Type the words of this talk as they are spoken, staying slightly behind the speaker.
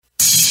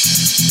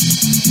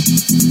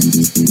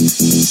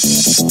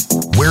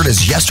Where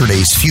does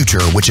yesterday's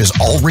future, which is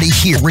already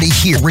here, meet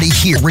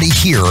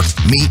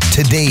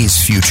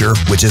today's future,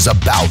 which is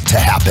about to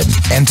happen,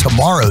 and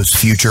tomorrow's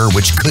future,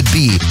 which could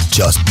be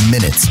just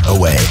minutes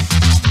away?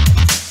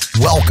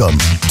 Welcome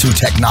to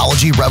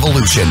Technology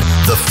Revolution,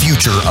 the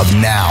future of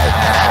now.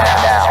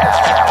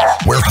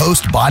 Where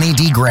host Bonnie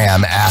D.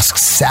 Graham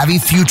asks savvy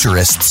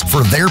futurists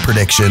for their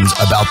predictions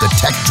about the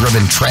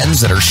tech-driven trends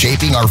that are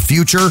shaping our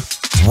future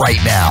right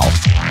now.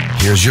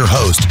 Here's your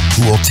host,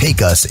 who will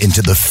take us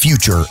into the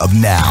future of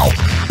now,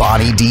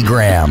 Bonnie D.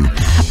 Graham.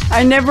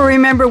 I never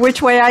remember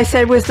which way I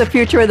said was the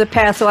future or the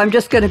past, so I'm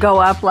just going to go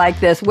up like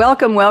this.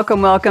 Welcome,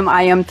 welcome, welcome.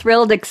 I am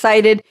thrilled,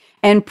 excited,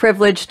 and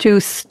privileged to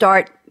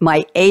start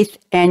my 8th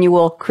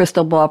annual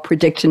Crystal Ball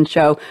Prediction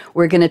Show.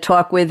 We're going to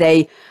talk with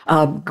a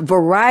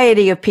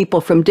variety of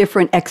people from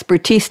different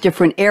expertise,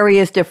 different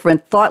areas,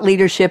 different thought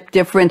leadership,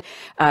 different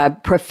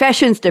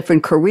professions,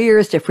 different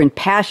careers, different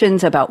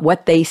passions about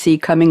what they see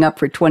coming up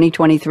for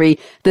 2023.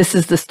 This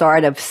is the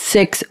start of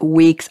 6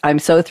 weeks. I'm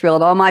so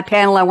thrilled. On my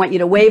panel, I want you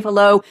to wave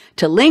hello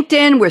to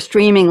LinkedIn. We're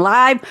streaming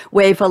live.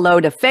 Wave hello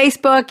to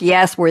Facebook.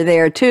 Yes, we're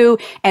there too.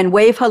 And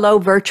wave hello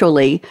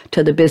virtually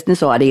to the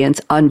business audience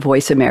on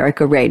Voice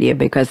America Radio,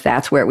 because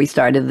that's where we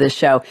started this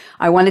show.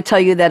 I want to tell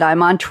you that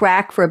I'm on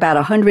track for about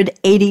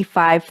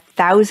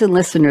 185,000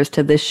 listeners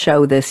to this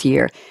show this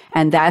year.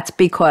 And that's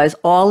because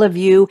all of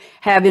you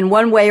have in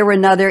one way or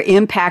another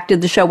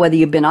impacted the show, whether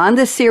you've been on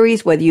this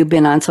series, whether you've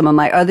been on some of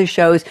my other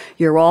shows.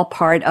 You're all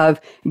part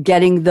of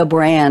getting the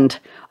brand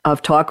of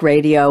talk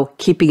radio,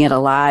 keeping it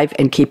alive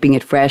and keeping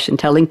it fresh, and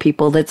telling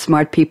people that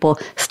smart people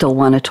still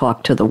want to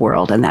talk to the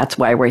world. And that's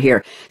why we're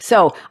here.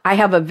 So I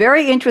have a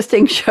very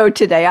interesting show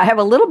today. I have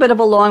a little bit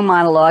of a long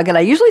monologue, and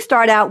I usually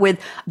start out with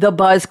the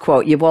buzz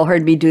quote. You've all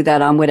heard me do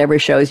that on whatever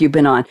shows you've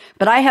been on.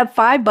 But I have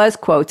 5 buzz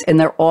quotes, and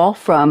they're all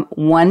from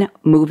one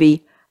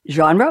movie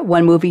genre,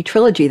 one movie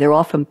trilogy. They're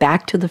all from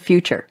Back to the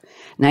Future.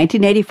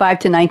 1985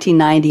 to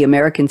 1990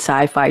 American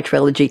sci-fi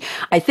trilogy.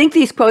 I think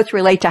these quotes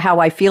relate to how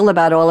I feel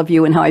about all of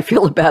you and how I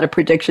feel about a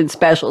prediction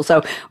special.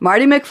 So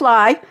Marty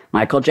McFly,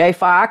 Michael J.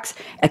 Fox,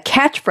 a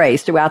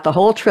catchphrase throughout the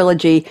whole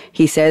trilogy.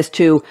 He says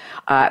to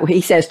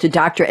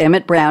Dr.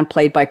 Emmett Brown,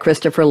 played by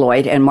Christopher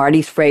Lloyd, and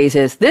Marty's phrase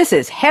is, "This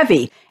is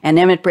heavy." And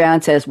Emmett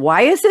Brown says,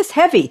 "Why is this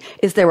heavy?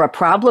 Is there a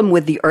problem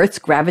with the Earth's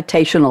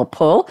gravitational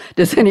pull?"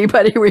 Does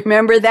anybody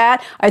remember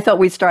that? I thought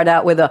we'd start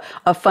out with a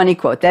funny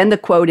quote. Then the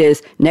quote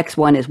is, next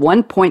one is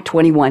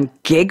 1.21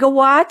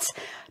 gigawatts.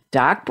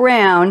 Doc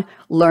Brown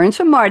learns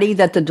from Marty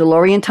that the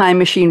DeLorean time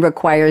machine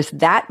requires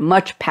that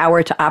much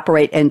power to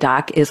operate, and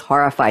Doc is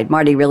horrified.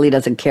 Marty really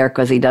doesn't care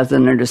because he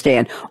doesn't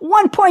understand.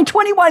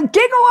 1.21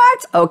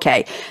 gigawatts?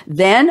 Okay.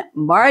 Then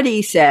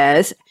Marty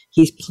says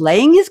he's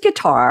playing his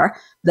guitar,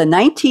 the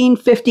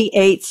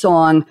 1958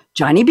 song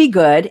Johnny Be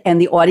Good,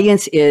 and the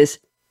audience is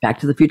Back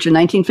to the Future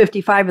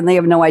 1955, and they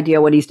have no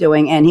idea what he's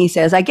doing. And he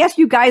says, "I guess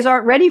you guys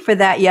aren't ready for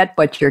that yet,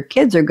 but your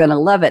kids are going to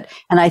love it."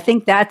 And I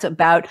think that's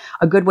about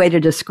a good way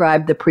to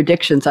describe the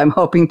predictions I'm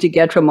hoping to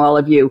get from all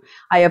of you.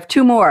 I have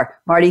 2 more.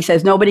 Marty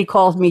says, "Nobody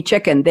calls me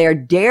chicken." They're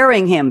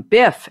daring him.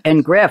 Biff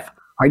and Griff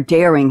are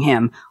daring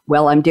him.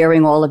 Well, I'm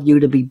daring all of you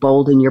to be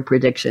bold in your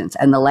predictions.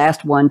 And the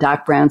last one,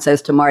 Doc Brown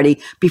says to Marty,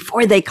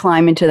 before they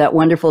climb into that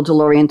wonderful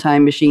DeLorean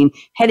time machine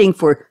heading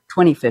for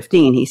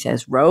 2015, he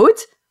says,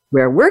 "Roads?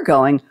 Where we're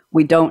going,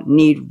 we don't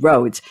need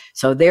roads."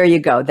 So there you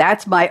go.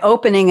 That's my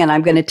opening. And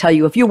I'm going to tell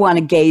you, if you want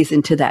to gaze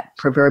into that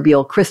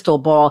proverbial crystal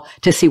ball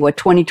to see what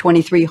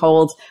 2023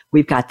 holds,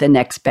 we've got the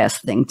next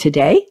best thing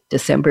today,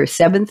 December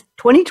 7th,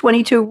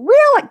 2022.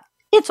 Really?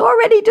 It's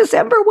already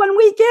December, 1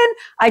 week in.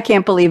 I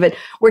can't believe it.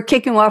 We're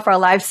kicking off our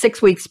live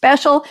 6-week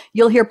special.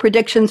 You'll hear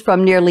predictions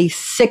from nearly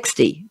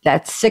 60.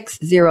 That's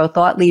 60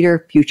 thought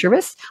leader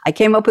futurists. I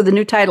came up with a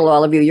new title,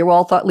 all of you. You're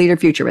all thought leader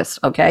futurists,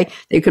 okay?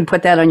 You can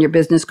put that on your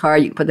business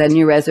card. You can put that in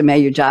your resume,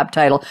 your job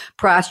title.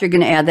 Pros, you're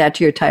going to add that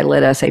to your title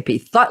at SAP.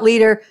 Thought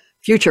leader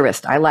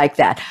futurist. I like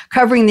that.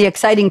 Covering the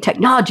exciting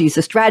technologies,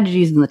 the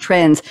strategies, and the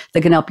trends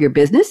that can help your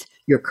business,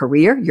 your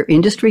career, your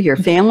industry, your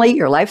family,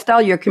 your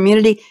lifestyle, your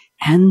community,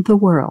 and the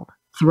world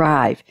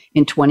thrive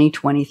in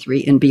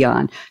 2023 and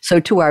beyond. So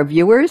to our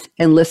viewers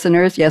and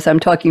listeners, yes, I'm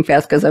talking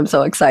fast because I'm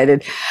so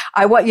excited.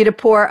 I want you to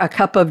pour a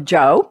cup of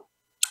Joe,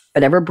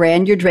 whatever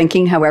brand you're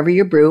drinking, however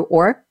you brew,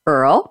 or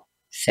Earl,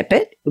 sip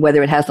it,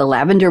 whether it has the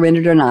lavender in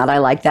it or not. I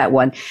like that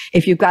one.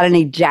 If you've got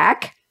any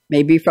Jack,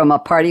 maybe from a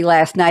party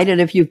last night, and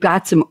if you've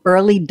got some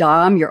early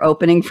Dom you're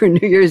opening for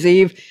New Year's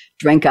Eve,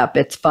 drink up.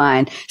 It's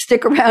fine.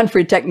 Stick around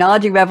for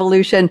Technology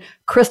Revolution,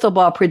 Crystal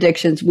Ball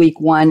Predictions Week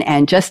 1,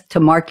 and just to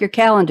mark your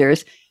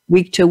calendars,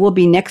 Week 2 will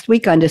be next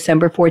week on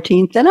December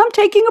 14th. And I'm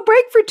taking a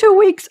break for 2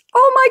 weeks.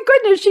 Oh my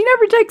goodness, she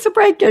never takes a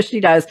break. Yes, she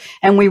does.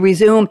 And we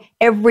resume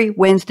every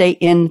Wednesday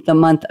in the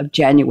month of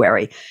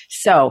January.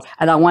 So,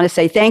 and I want to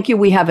say thank you.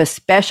 We have a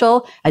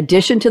special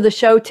addition to the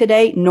show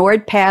today,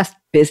 NordPass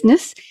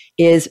Business.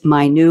 is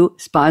my new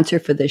sponsor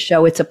for the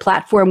show. It's a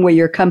platform where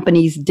your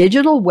company's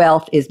digital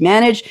wealth is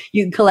managed.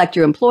 You can collect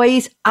your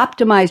employees,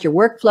 optimize your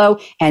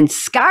workflow, and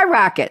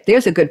skyrocket.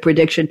 There's a good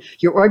prediction.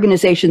 Your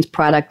organization's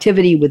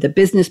productivity with a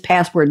business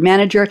password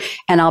manager.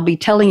 And I'll be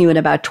telling you in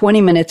about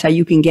 20 minutes how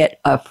you can get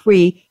a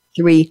free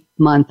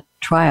 3-month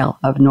trial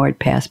of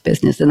NordPass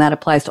Business. And that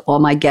applies to all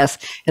my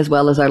guests as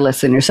well as our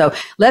listeners. So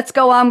let's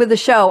go on with the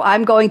show.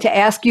 I'm going to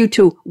ask you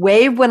to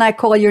wave when I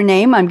call your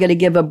name. I'm going to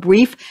give a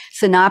brief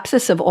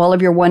synopsis of all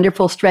of your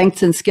wonderful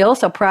strengths and skills.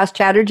 So Pras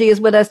Chatterjee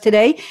is with us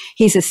today.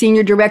 He's a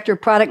Senior Director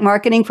of Product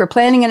Marketing for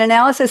Planning and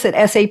Analysis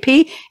at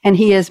SAP. And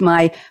he is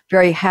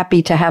very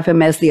happy to have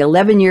him as the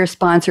 11-year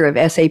sponsor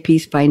of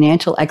SAP's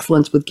Financial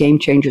Excellence with Game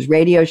Changers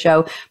radio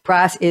show.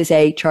 Pras is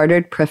a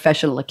chartered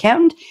professional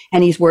accountant,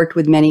 and he's worked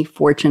with many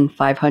Fortune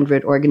 500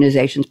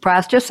 organizations.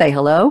 Pras, just say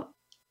hello.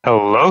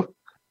 Hello.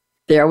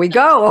 There we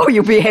go. Oh,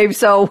 you behave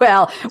so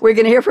well. We're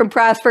going to hear from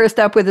Pras first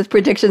up with his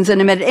predictions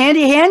in a minute.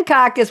 Andy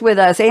Hancock is with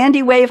us.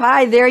 Andy, wave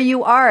hi. There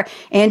you are.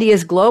 Andy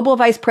is Global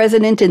Vice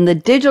President in the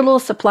Digital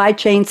Supply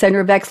Chain Center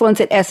of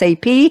Excellence at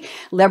SAP.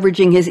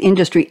 Leveraging his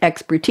industry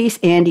expertise,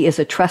 Andy is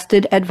a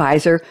trusted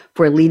advisor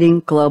for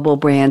leading global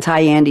brands. Hi,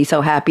 Andy. So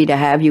happy to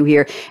have you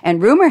here.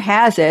 And rumor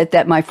has it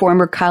that my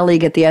former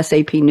colleague at the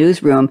SAP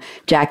newsroom,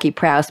 Jackie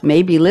Prouse,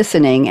 may be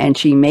listening, and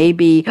she may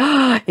be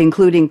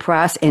including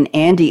Pras and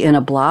Andy in a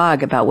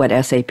blog about what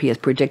SAP is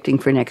predicting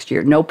for next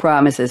year. No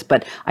promises,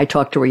 but I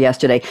talked to her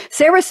yesterday.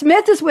 Sarah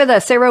Smith is with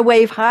us. Sarah,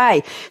 wave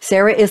hi.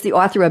 Sarah is the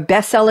author of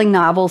best-selling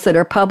novels that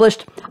are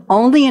published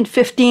only in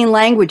 15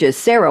 languages.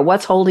 Sarah,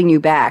 what's holding you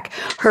back?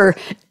 Her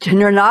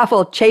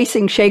novel,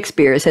 Chasing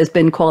Shakespeare's, has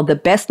been called the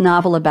best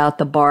novel about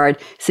the bard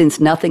since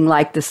Nothing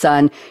Like the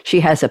Sun.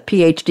 She has a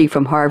PhD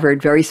from Harvard,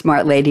 very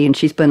smart lady, and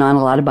she's been on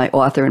a lot of my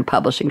author and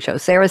publishing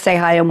shows. Sarah, say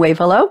hi and wave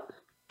hello.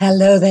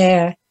 Hello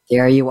there.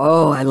 There you are.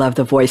 Oh, I love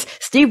the voice.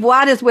 Steve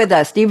Watt is with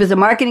us. Steve is a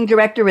marketing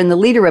director and the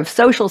leader of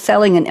social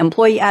selling and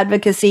employee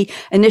advocacy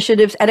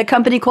initiatives at a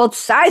company called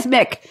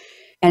Seismic.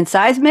 And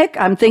Seismic,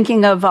 I'm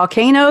thinking of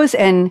volcanoes,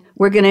 and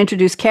we're going to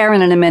introduce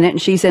Karen in a minute,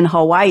 and she's in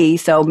Hawaii,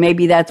 so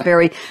maybe that's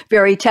very,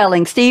 very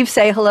telling. Steve,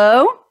 say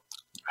hello.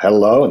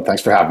 Hello, and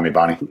thanks for having me,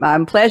 Bonnie.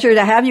 Pleasure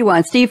to have you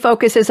on. Steve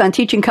focuses on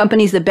teaching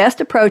companies the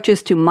best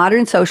approaches to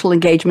modern social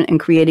engagement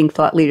and creating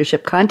thought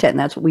leadership content. And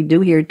that's what we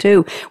do here,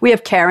 too. We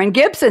have Karen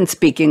Gibson,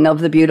 speaking of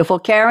the beautiful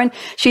Karen.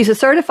 She's a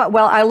certified,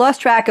 well, I lost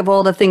track of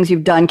all the things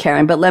you've done,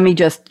 Karen, but let me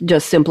just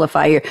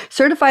simplify here.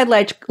 Certified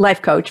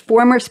life coach,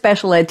 former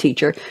special ed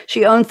teacher.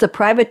 She owns the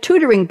private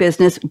tutoring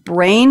business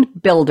Brain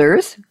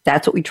Builders.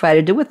 That's what we try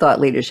to do with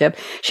thought leadership.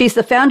 She's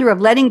the founder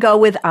of Letting Go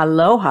with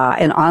Aloha,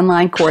 an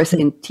online course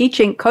in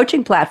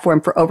coaching platform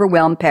for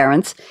overwhelmed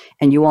parents.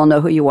 And you all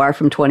know who you are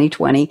from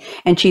 2020.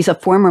 And she's a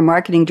former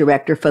marketing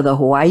director for the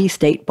Hawaii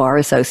State Bar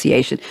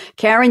Association.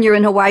 Karen, you're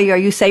in Hawaii. Are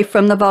you safe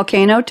from the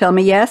volcano? Tell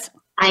me yes.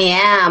 I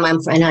am. I'm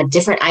on a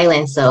different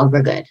island, so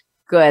we're good.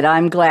 Good.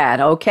 I'm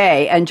glad.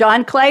 Okay. And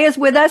John Clay is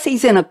with us.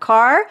 He's in a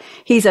car.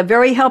 He's a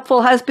very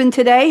helpful husband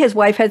today. His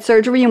wife had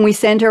surgery, and we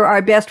send her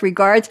our best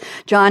regards.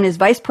 John is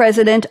vice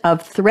president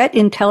of threat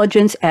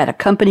intelligence at a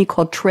company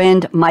called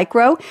Trend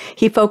Micro.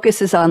 He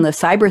focuses on the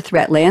cyber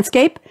threat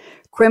landscape,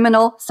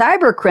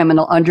 cyber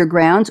criminal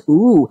undergrounds,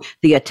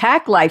 the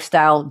attack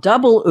lifestyle,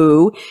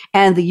 double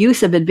and the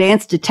use of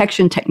advanced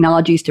detection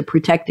technologies to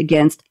protect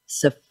against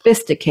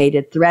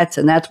sophisticated threats.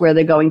 And that's where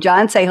they're going.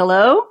 John, say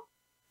hello.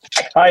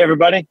 Hi,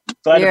 everybody.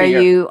 Glad to be here.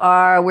 There you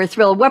are. We're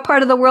thrilled. What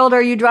part of the world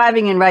are you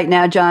driving in right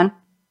now, John?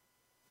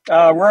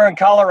 We're in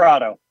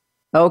Colorado.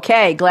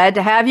 Okay, glad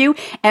to have you.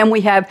 And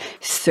we have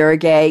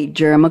Sergey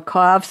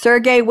Jermakov.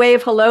 Sergey,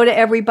 wave hello to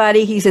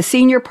everybody. He's a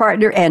senior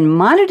partner and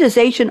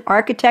monetization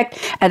architect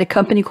at a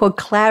company called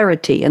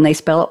Clarity, and they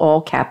spell it all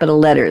capital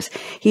letters.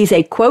 He's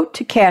a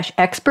quote-to-cash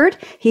expert.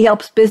 He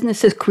helps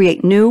businesses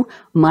create new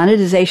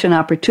monetization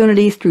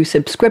opportunities through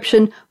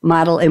subscription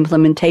model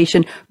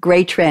implementation.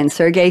 Great trend.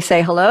 Sergey,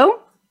 say hello.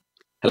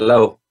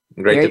 Hello.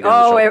 Great to be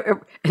on the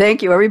show.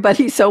 Thank you.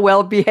 Everybody's so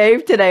well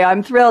behaved today.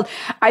 I'm thrilled.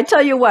 I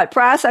tell you what,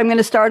 Pras, I'm going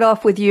to start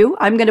off with you.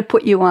 I'm going to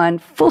put you on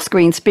full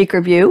screen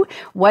speaker view.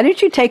 Why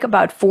don't you take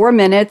about 4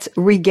 minutes,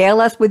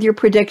 regale us with your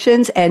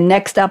predictions, and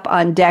next up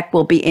on deck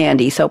will be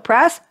Andy. So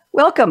Pras,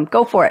 welcome.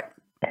 Go for it.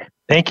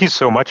 Thank you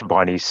so much,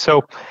 Bonnie.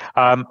 So,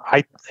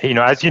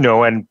 as you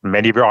know, and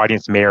many of your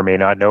audience may or may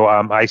not know,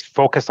 I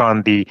focus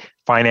on the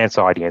finance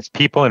audience,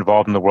 people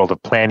involved in the world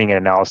of planning and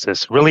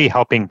analysis, really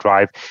helping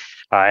drive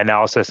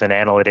analysis and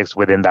analytics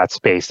within that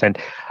space. And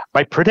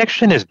my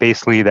prediction is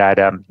basically that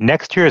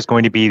next year is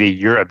going to be the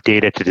year of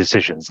data to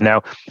decisions.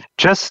 Now,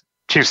 just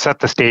to set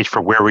the stage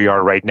for where we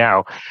are right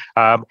now,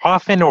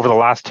 often over the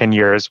last 10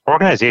 years,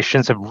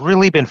 organizations have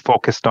really been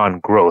focused on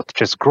growth,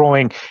 just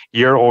growing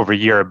year over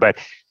year. But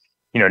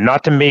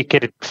not to make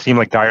it seem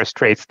like dire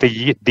straits,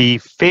 the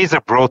phase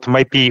of growth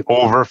might be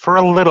over for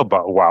a little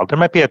while. There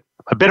might be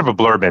a bit of a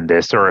blurb in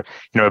this, or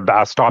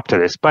a stop to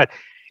this, but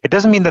it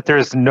doesn't mean that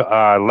there's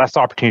less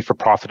opportunity for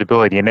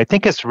profitability. And I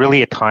think it's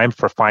really a time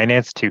for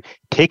finance to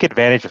take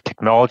advantage of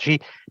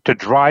technology to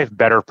drive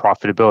better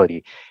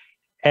profitability.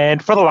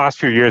 And for the last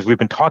few years, we've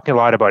been talking a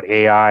lot about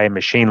AI,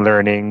 machine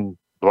learning,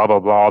 blah, blah,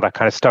 blah, all that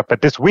kind of stuff.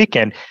 But this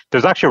weekend,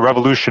 there's actually a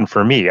revolution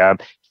for me.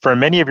 For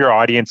many of your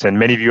audience and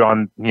many of you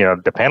on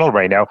the panel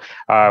right now,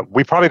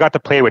 we probably got to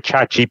play with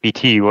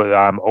ChatGPT,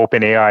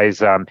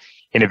 OpenAI's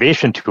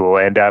innovation tool.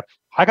 And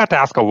I got to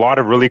ask a lot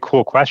of really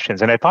cool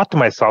questions. And I thought to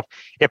myself,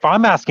 if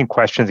I'm asking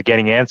questions and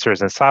getting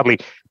answers, and sadly,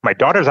 my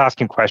daughter's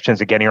asking questions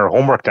and getting her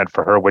homework done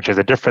for her, which is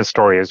a different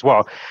story as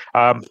well.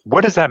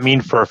 What does that mean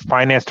for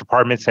finance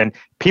departments and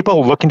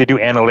people looking to do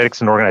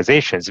analytics in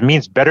organizations? It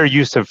means better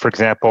use of, for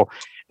example,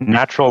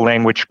 natural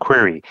language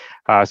query.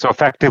 So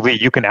effectively,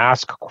 you can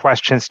ask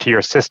questions to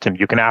your system.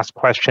 You can ask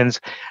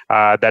questions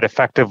that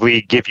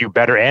effectively give you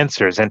better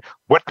answers. And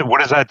what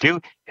does that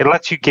do?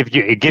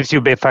 It gives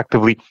you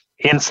effectively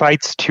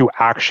insights to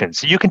action.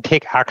 So you can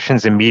take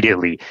actions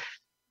immediately.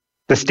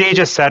 The stage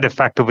is set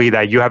effectively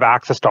that you have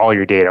access to all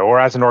your data, or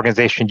as an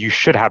organization, you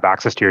should have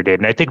access to your data.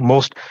 And I think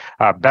most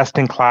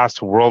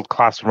best-in-class,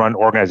 world-class run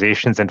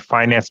organizations and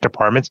finance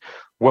departments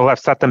will have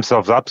set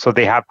themselves up so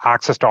they have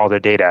access to all their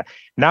data.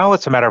 Now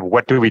it's a matter of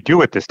what do we do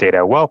with this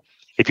data? Well,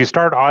 if you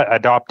start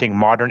adopting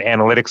modern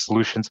analytic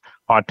solutions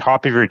on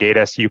top of your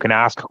data, so you can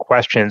ask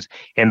questions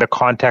in the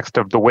context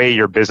of the way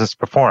your business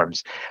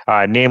performs,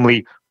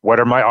 namely, what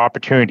are my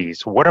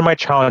opportunities? What are my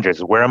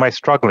challenges? Where am I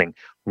struggling?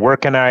 Where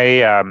can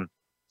I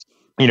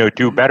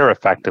do better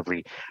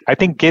effectively? I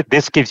think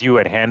this gives you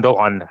a handle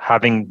on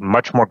having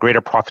much more greater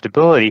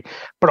profitability,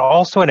 but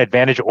also an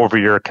advantage over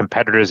your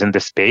competitors in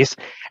this space,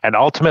 and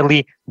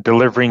ultimately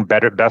delivering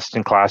better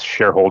best-in-class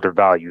shareholder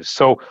value.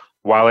 So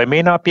while it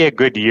may not be a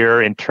good year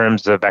in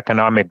terms of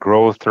economic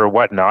growth or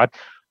whatnot,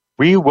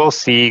 we will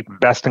see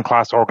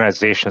best-in-class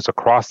organizations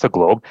across the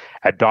globe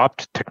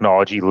adopt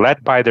technology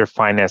led by their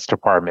finance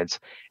departments.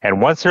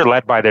 And once they're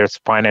led by their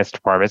finance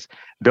departments,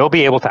 they'll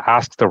be able to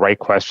ask the right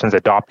questions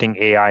adopting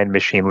AI and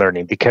machine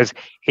learning, because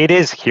it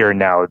is here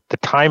now. The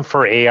time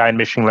for AI and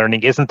machine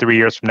learning isn't 3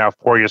 years from now,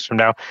 4 years from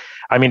now.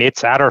 I mean,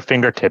 it's at our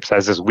fingertips,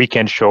 as this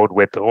weekend showed,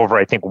 with over,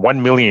 I think,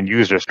 1 million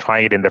users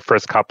trying it in the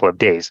first couple of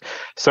days.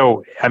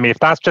 So, I mean, if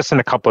that's just in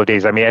a couple of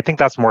days, I mean, I think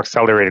that's more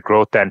accelerated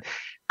growth than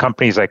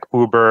companies like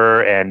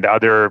Uber and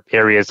other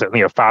areas,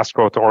 fast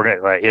growth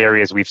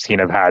areas we've seen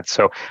have had.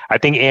 So I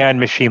think AI and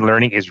machine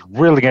learning is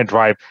really going to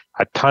drive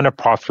a ton of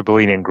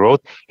profitability and growth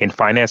in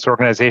finance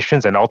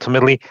organizations and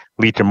ultimately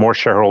lead to more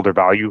shareholder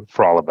value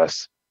for all of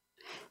us.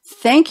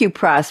 Thank you,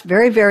 Pras.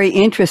 Very, very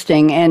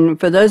interesting. And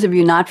for those of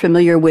you not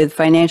familiar with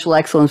financial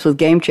excellence with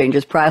Game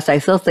Changers, Pras, I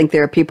still think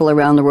there are people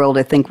around the world,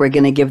 I think we're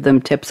going to give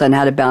them tips on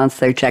how to balance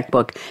their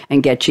checkbook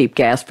and get cheap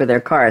gas for their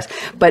cars.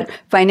 But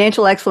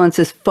financial excellence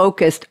is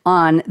focused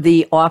on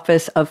the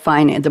Office of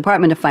Finance,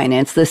 Department of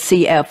Finance, the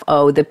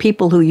CFO, the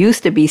people who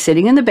used to be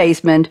sitting in the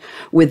basement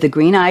with the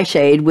green eye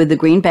shade, with the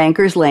green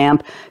banker's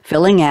lamp,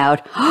 filling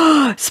out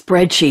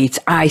spreadsheets.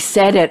 I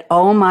said it.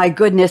 Oh my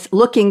goodness.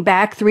 Looking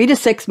back 3 to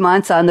 6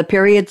 months on the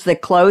period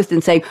that closed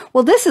and say,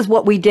 well, this is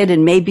what we did,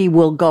 and maybe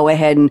we'll go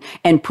ahead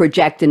and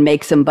project and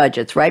make some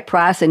budgets, right,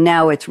 Pras? And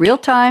now it's real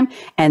time,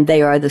 and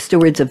they are the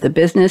stewards of the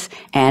business.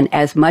 And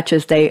as much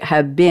as they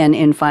have been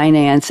in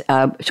finance,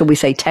 shall we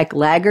say tech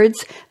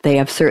laggards, they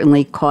have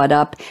certainly caught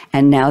up,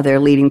 and now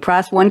they're leading.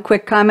 Pras, one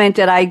quick comment.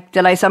 Did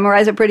I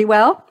summarize it pretty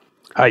well?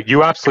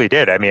 You absolutely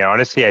did. I mean,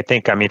 honestly, I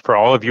think, for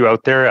all of you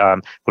out there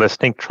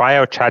listening, try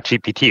out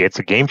ChatGPT. It's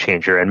a game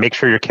changer, and make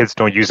sure your kids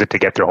don't use it to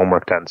get their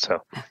homework done.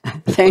 So,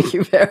 thank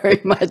you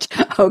very much.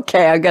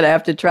 Okay, I'm going to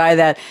have to try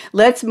that.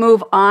 Let's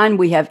move on.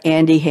 We have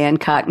Andy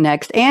Hancock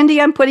next. Andy,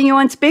 I'm putting you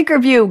on speaker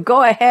view.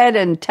 Go ahead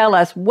and tell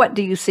us, what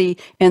do you see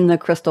in the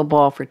crystal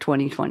ball for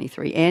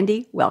 2023?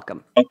 Andy,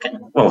 welcome. Okay.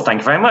 Well, thank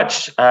you very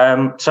much.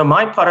 So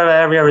my part of the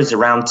area is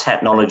around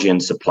technology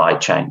and supply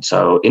chain.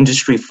 So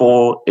Industry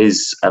 4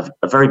 is a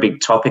very big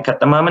topic at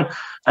the moment.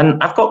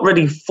 And I've got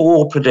really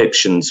 4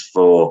 predictions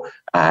for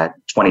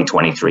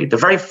 2023. The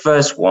very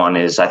first one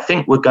is, I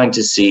think we're going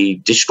to see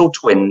digital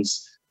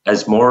twins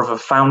as more of a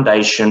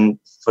foundation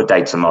for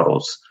data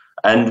models.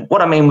 And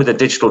what I mean with a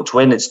digital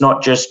twin, it's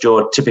not just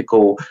your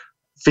typical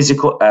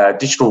physical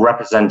digital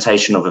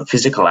representation of a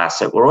physical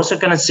asset. We're also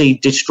going to see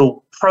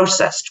digital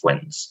process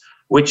twins,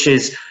 which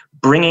is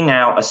bringing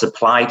out a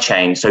supply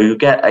chain so you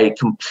get a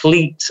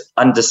complete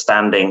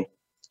understanding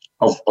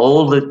of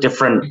all the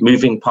different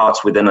moving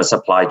parts within a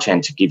supply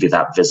chain to give you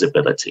that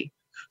visibility.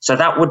 So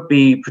that would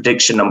be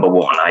prediction number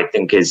 1, I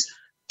think, is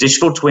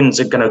digital twins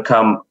are going to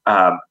come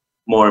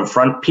more in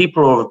front.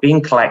 People who have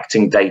been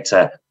collecting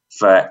data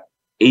for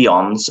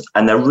eons,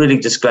 and they're really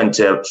just going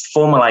to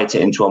formulate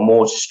it into a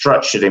more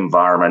structured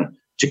environment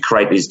to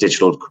create these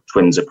digital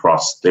twins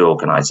across the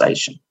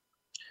organization.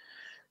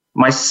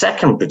 My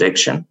second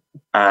prediction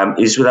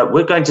is that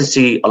we're going to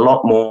see a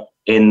lot more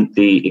in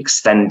the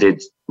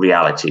extended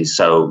reality.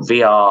 So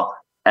VR,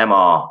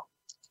 MR,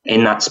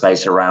 in that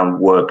space around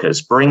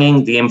workers,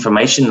 bringing the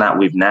information that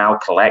we've now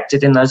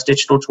collected in those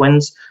digital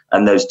twins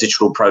and those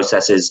digital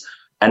processes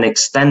and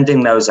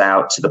extending those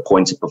out to the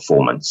point of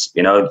performance.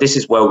 This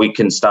is where we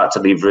can start to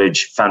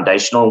leverage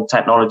foundational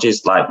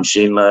technologies like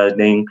machine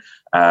learning,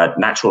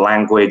 natural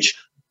language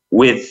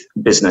with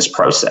business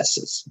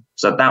processes.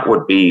 So that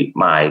would be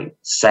my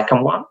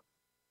second one.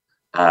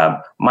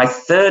 My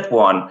third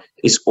one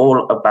is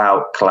all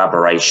about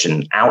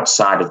collaboration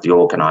outside of the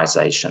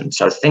organization.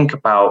 So think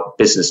about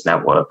business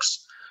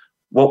networks.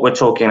 What we're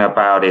talking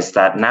about is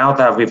that now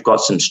that we've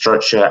got some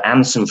structure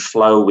and some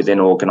flow within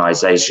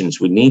organizations,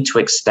 we need to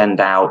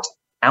extend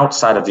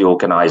outside of the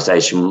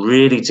organization,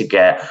 really to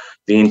get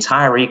the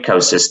entire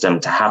ecosystem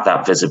to have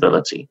that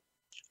visibility,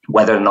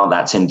 whether or not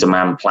that's in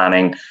demand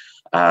planning,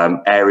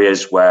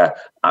 areas where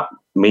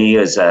me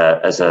as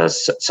a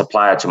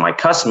supplier to my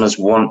customers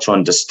want to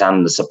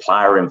understand the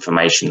supplier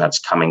information that's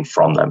coming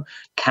from them.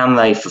 Can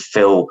they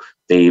fulfill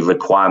the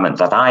requirement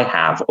that I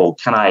have, or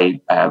can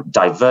I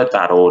divert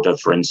that order,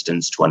 for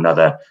instance, to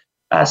another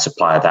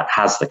supplier that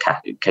has the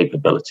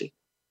capability?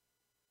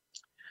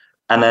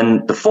 And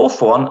then the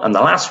fourth one and the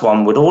last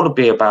one would all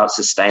be about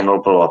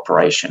sustainable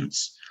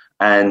operations.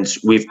 And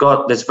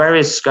there's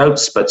various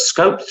scopes, but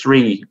scope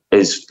 3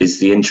 is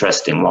the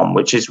interesting one,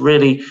 which is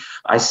really,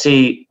 I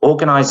see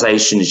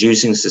organizations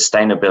using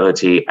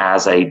sustainability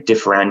as a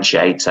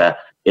differentiator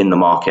in the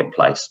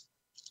marketplace.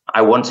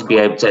 I want to be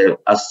able to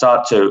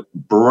start to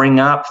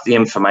bring up the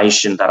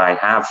information that I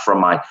have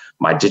from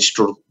my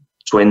digital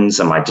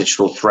twins and my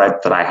digital thread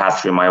that I have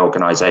through my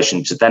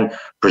organization to then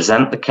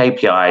present the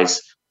KPIs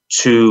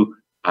to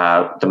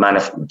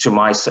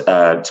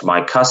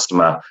my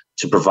customer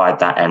to provide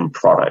that end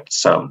product.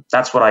 So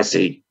that's what I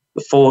see.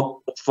 The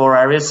four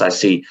areas I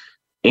see: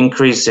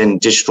 increase in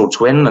digital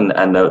twin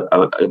and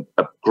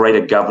a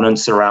greater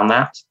governance around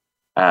that,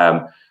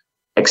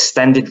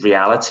 extended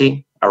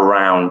reality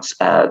around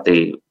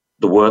the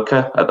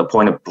worker at the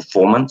point of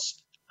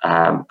performance,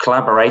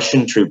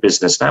 collaboration through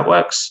business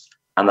networks,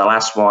 and the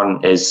last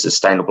one is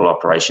sustainable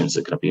operations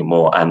are going to be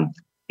more, and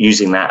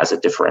using that as a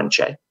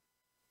differentiator.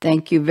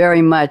 Thank you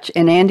very much.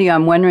 And Andy,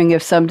 I'm wondering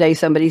if someday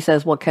somebody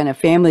says, what kind of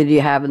family do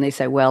you have? And they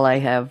say, well, I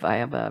have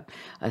a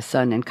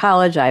son in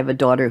college, I have a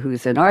daughter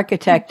who's an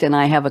architect, and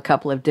I have a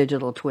couple of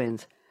digital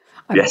twins.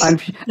 Yes.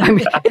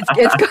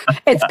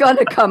 It's going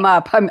to come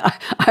up.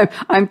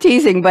 I'm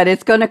teasing, but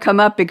it's going to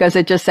come up because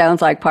it just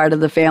sounds like part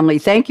of the family.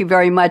 Thank you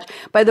very much.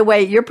 By the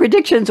way, your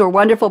predictions are a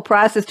wonderful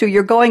process too.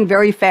 You're going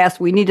very fast.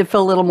 We need to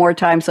fill a little more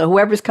time. So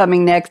whoever's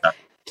coming next,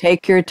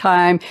 take your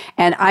time.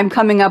 And I'm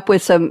coming up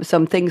with some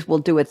things we'll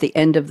do at the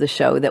end of the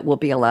show that will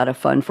be a lot of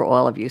fun for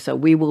all of you. So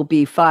we will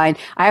be fine.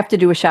 I have to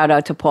do a shout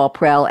out to Paul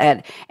Prell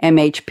at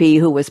MHP,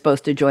 who was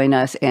supposed to join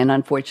us. And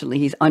unfortunately,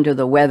 he's under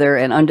the weather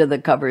and under the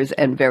covers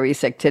and very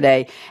sick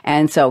today.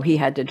 And so he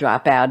had to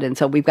drop out. And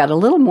so we've got a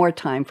little more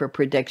time for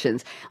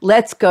predictions.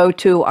 Let's go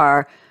to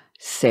our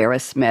Sarah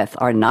Smith,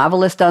 our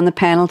novelist on the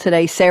panel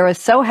today. Sarah,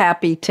 so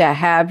happy to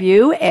have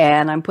you,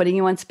 and I'm putting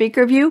you on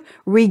speaker view.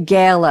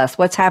 Regale us.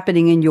 What's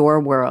happening in your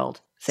world,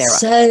 Sarah?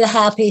 So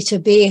happy to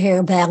be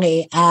here,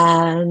 Benny,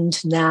 and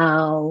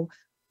now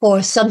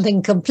for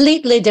something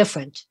completely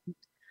different.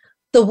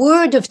 The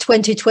word of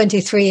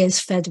 2023 is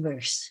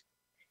Fediverse.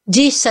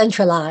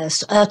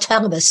 Decentralized,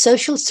 autonomous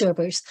social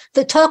servers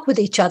that talk with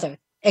each other,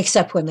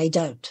 except when they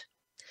don't.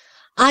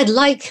 I'd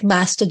like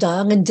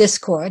Mastodon and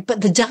Discord,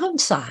 but the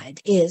downside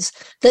is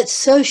that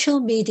social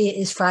media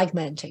is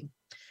fragmenting,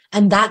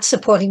 and that's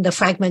supporting the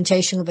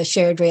fragmentation of a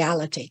shared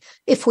reality,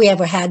 if we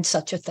ever had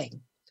such a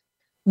thing.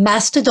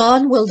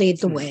 Mastodon will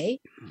lead the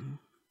way.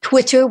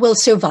 Twitter will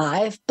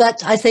survive,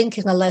 but I think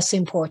in a less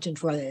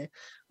important role.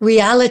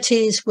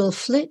 Realities will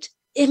flit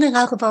in and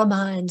out of our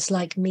minds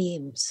like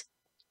memes.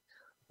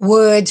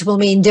 Words will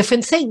mean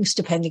different things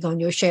depending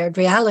on your shared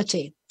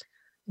reality.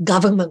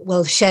 Government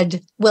will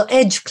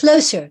edge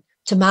closer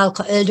to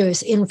Malcolm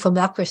Elder's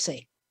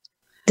infomocracy.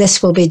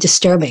 This will be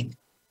disturbing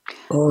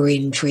or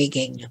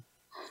intriguing.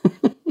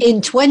 In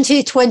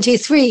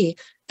 2023,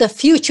 the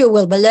future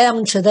will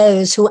belong to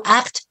those who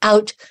act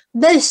out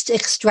most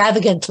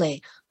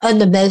extravagantly on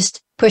the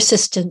most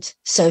persistent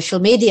social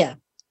media.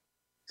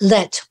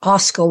 Let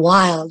Oscar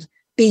Wilde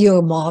be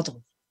your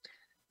model.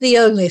 The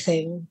only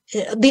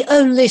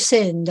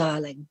sin,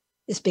 darling,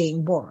 is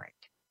being bored.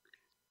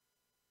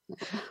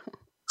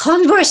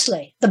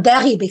 Conversely, the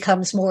berry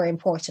becomes more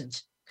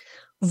important.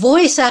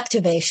 Voice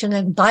activation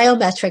and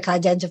biometric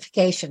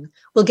identification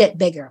will get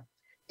bigger.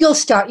 You'll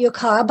start your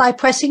car by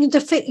pressing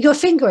your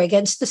finger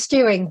against the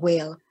steering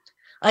wheel.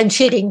 I'm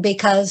cheating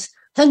because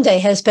Hyundai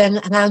has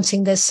been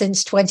announcing this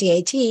since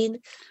 2018,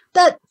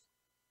 but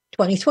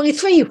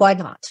 2023, why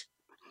not?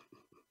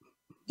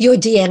 Your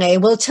DNA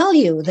will tell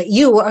you that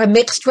you are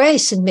mixed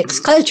race and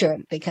mixed culture,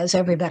 because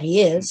everybody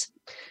is.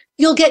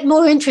 You'll get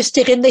more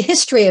interested in the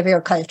history of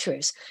your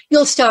cultures.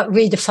 You'll start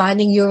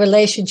redefining your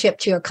relationship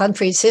to your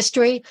country's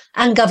history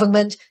and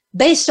government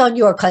based on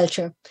your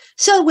culture.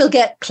 So we'll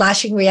get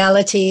clashing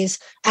realities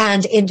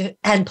and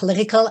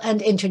political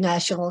and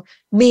international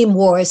meme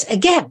wars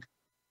again.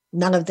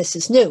 None of this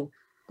is new.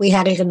 We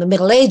had it in the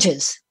Middle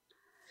Ages.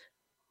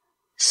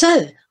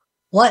 So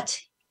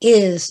what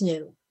is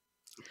new?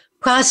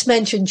 Pras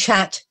mentioned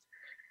Chat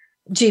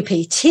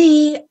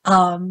GPT.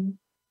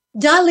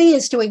 DALL-E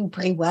is doing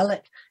pretty well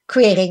at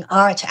creating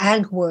art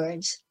and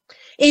words.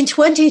 In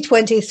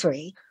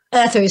 2023,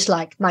 authors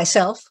like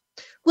myself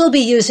will be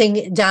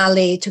using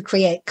DALL-E to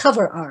create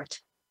cover art.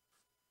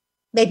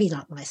 Maybe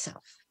not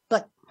myself,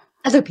 but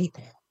other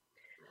people.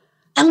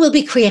 And we'll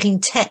be creating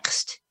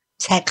text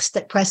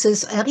that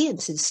presses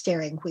audiences'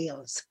 steering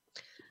wheels.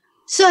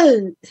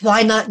 So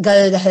why not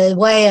go the whole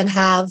way and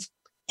have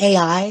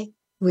AI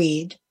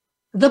read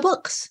the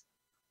books?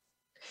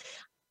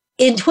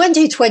 In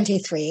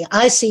 2023,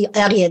 I see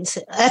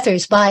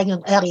authors buying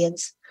an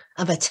audience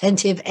of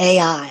attentive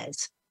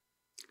AIs.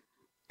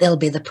 They'll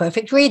be the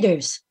perfect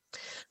readers.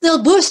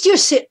 They'll boost your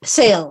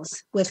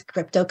sales with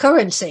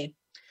cryptocurrency.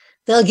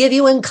 They'll give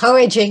you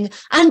encouraging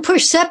and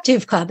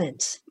perceptive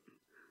comments.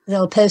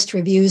 They'll post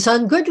reviews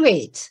on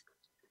Goodreads,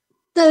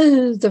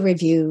 though the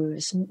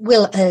reviews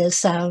will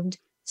sound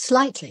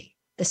slightly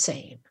the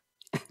same.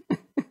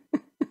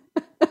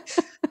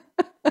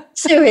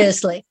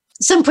 Seriously,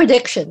 some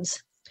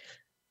predictions.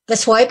 The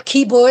swipe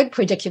keyboard,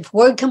 predictive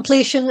word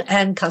completion,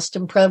 and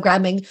custom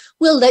programming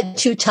will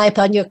let you type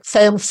on your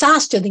phone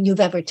faster than you've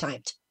ever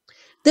typed.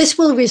 This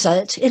will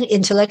result in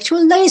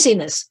intellectual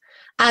laziness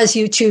as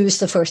you choose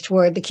the first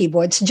word the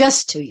keyboard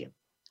suggests to you.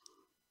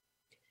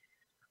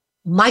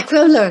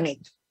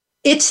 Micro-learning.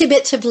 Itsy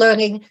bits of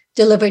learning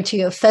delivered to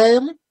your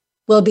phone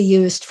will be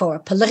used for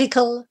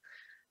political,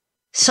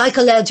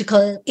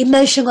 psychological,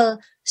 emotional,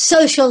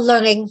 social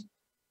learning.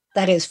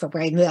 That is for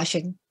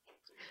brainwashing.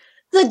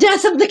 The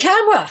death of the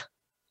camera,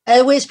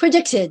 always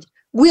predicted,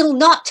 will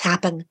not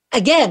happen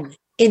again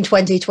in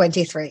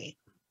 2023.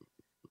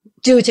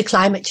 Due to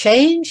climate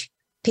change,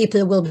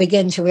 people will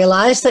begin to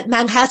realize that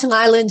Manhattan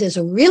Island is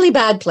a really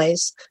bad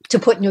place to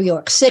put New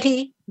York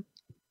City.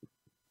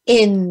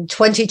 In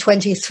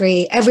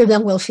 2023,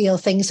 everyone will feel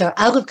things are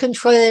out of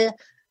control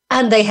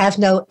and they have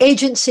no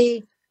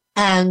agency,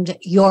 and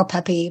your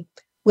puppy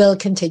will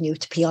continue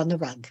to pee on the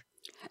rug.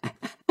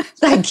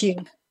 Thank you.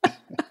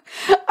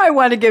 I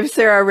want to give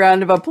Sarah a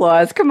round of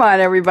applause. Come on,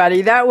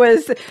 everybody. That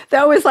was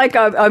like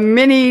a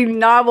mini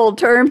novel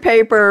term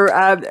paper.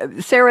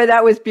 Sarah,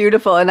 that was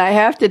beautiful. And I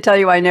have to tell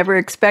you, I never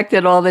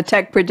expected all the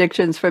tech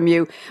predictions from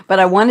you. But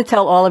I want to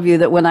tell all of you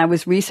that when I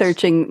was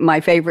researching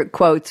my favorite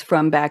quotes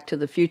from Back to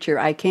the Future,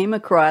 I came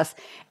across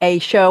a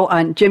show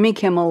on Jimmy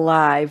Kimmel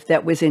Live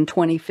that was in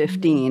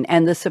 2015.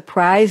 And the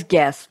surprise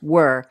guests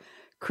were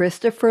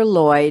Christopher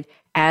Lloyd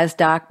as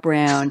Doc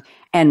Brown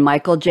and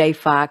Michael J.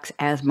 Fox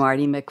as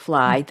Marty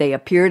McFly. They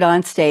appeared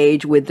on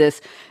stage with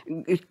this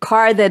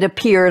car that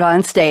appeared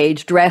on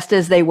stage, dressed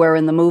as they were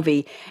in the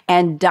movie.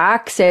 And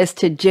Doc says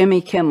to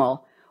Jimmy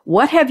Kimmel,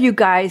 "What have you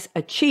guys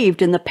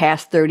achieved in the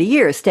past 30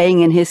 years?"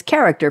 Staying in his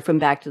character from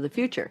Back to the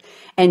Future.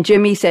 And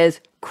Jimmy says,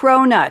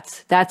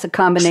 "Cronuts." That's a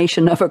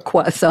combination of a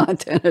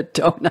croissant and a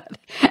donut.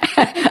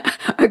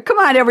 Come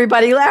on,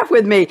 everybody, laugh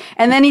with me.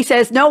 And then he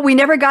says, "No, we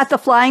never got the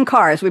flying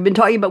cars. We've been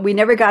talking about we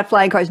never got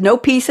flying cars. No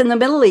peace in the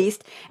Middle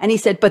East." And he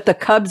said, "But the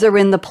Cubs are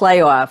in the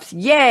playoffs.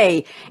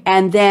 Yay."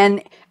 And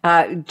then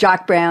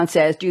Doc Brown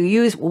says, "Do you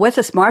use, what's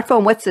a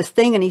smartphone? What's this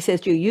thing?" And he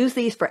says, "Do you use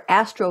these for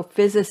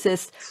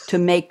astrophysicists to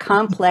make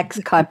complex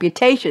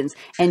computations?"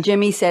 And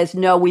Jimmy says,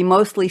 "No, we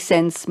mostly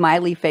send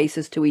smiley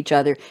faces to each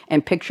other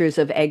and pictures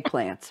of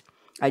eggplants."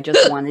 I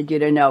just wanted you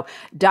to know.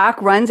 Doc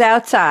runs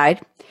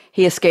outside.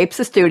 He escapes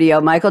the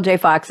studio. Michael J.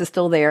 Fox is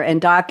still there. And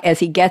Doc, as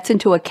he gets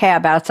into a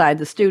cab outside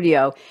the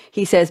studio,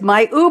 he says,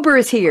 "My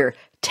Uber's here.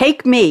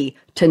 Take me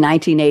to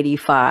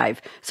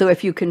 1985. So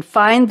if you can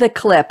find the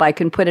clip, I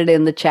can put it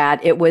in the chat.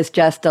 It was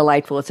just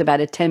delightful. It's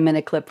about a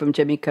 10-minute clip from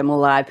Jimmy Kimmel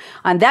Live.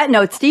 On that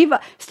note, Steve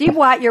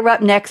Watt, you're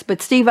up next.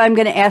 But Steve, I'm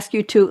going to ask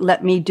you to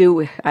let me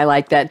do, I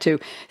like that too.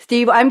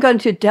 Steve, I'm going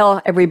to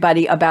tell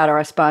everybody about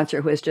our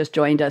sponsor who has just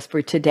joined us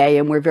for today,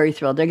 and we're very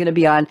thrilled. They're going to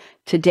be on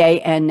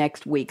today and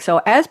next week.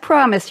 So as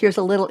promised, here's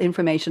a little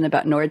information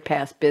about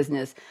NordPass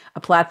Business, a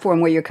platform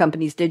where your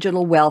company's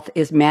digital wealth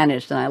is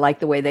managed. And I like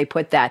the way they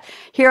put that.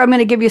 Here, I'm going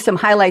to give you some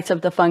highlights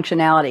of the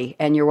functionality,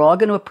 and you're all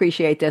going to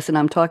appreciate this. And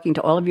I'm talking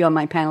to all of you on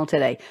my panel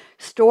today.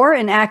 Store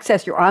and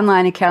access your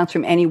online accounts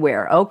from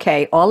anywhere.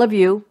 Okay, all of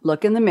you,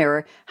 look in the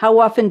mirror. How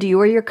often do you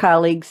or your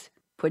colleagues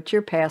put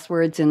your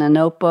passwords in a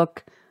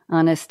notebook,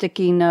 on a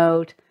sticky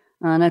note,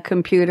 on a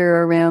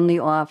computer around the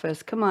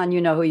office? Come on,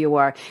 you know who you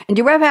are. And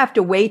do you ever have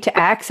to wait to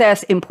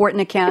access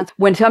important accounts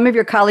when some of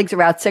your colleagues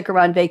are out sick or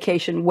on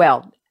vacation?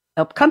 Well,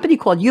 a company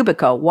called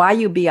Yubico,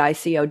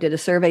 Y-U-B-I-C-O, did a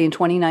survey in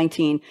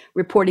 2019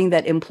 reporting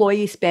that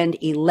employees spend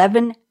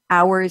 11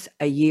 hours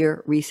a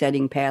year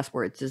resetting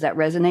passwords. Does that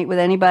resonate with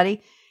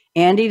anybody?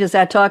 Andy, does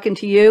that talking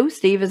to you?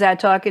 Steve, is that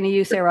talking to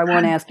you? Sarah, I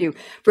won't ask you.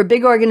 For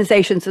big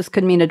organizations, this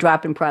could mean a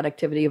drop in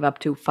productivity of up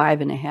to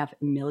 $5.5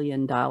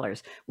 million.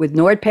 With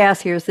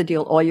NordPass, here's the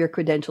deal. All your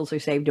credentials are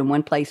saved in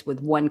one place with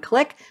one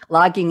click.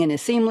 Logging in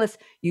is seamless.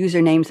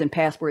 Usernames and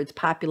passwords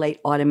populate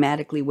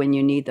automatically when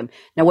you need them.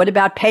 Now, what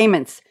about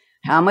payments?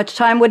 How much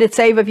time would it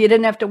save if you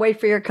didn't have to wait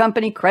for your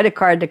company credit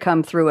card to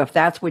come through, if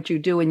that's what you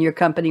do in your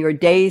company, or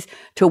days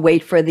to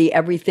wait for the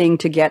everything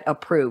to get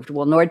approved?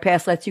 Well,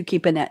 NordPass lets you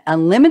keep an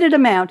unlimited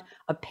amount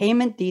of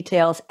payment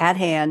details at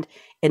hand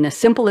in a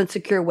simple and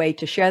secure way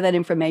to share that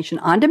information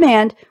on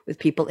demand with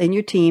people in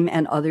your team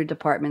and other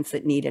departments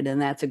that need it. And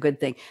that's a good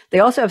thing. They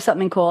also have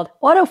something called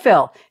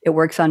autofill. It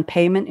works on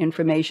payment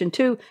information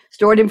too.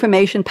 Stored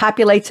information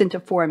populates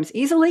into forms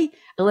easily,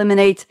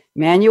 eliminates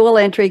manual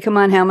entry. Come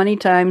on, how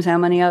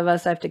many of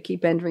us have to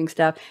keep entering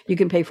stuff? You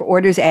can pay for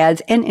orders,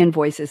 ads, and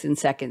invoices in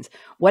seconds.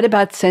 What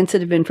about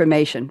sensitive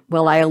information?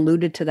 Well, I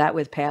alluded to that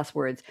with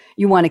passwords.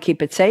 You want to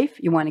keep it safe,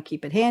 you want to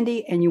keep it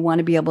handy, and you want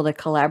to be able to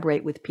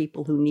collaborate with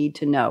people who need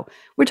to know.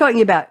 We're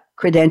talking about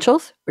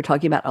credentials, we're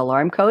talking about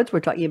alarm codes, we're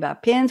talking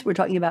about PINs, we're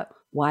talking about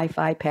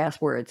Wi-Fi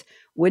passwords.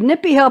 Wouldn't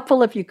it be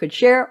helpful if you could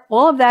share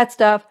all of that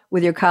stuff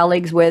with your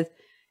colleagues with,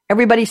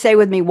 everybody say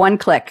with me, one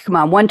click. Come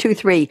on, 1, 2,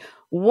 3.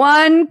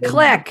 One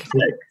click.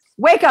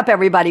 Wake up,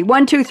 everybody.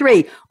 1, 2,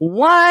 3.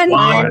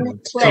 One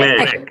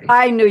click.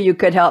 I knew you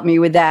could help me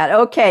with that.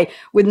 Okay.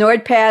 With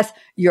NordPass,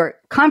 your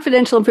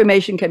confidential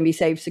information can be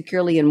saved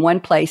securely in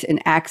one place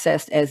and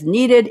accessed as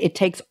needed. It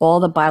takes all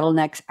the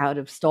bottlenecks out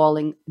of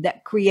stalling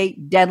that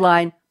create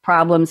deadline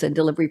problems and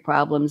delivery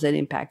problems that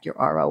impact your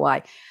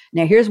ROI.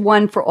 Now, here's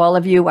one for all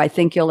of you. I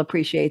think you'll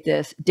appreciate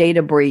this.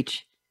 Data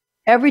breach.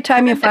 Every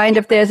time you find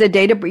if there's a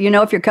data,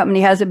 if your company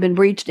hasn't been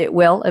breached, it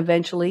will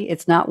eventually.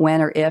 It's not when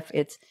or if,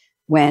 it's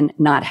when,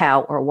 not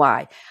how or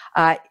why.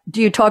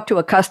 Do you talk to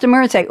a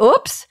customer and say,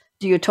 oops?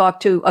 Do you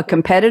talk to a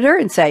competitor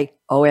and say,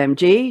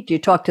 OMG? Do you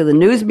talk to the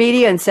news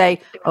media and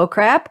say, oh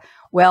crap?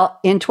 Well,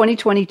 in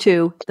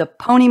 2022, the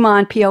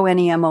Ponemon,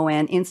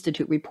 Ponemon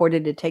Institute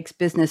reported it takes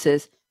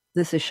businesses,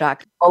 this is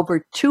shocking,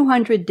 over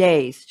 200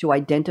 days to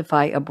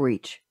identify a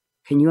breach.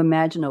 Can you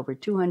imagine over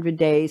 200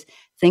 days?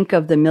 Think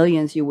of the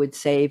millions you would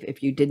save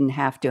if you didn't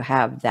have to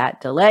have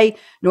that delay.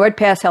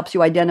 NordPass helps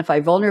you identify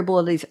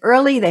vulnerabilities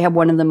early. They have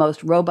one of the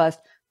most robust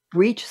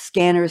breach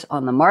scanners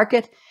on the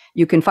market.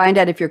 You can find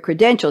out if your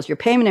credentials, your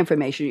payment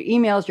information, your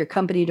emails, your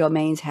company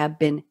domains have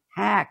been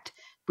hacked.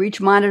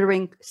 Breach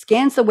monitoring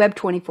scans the web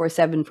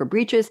 24/7 for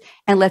breaches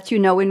and lets you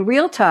know in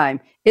real time.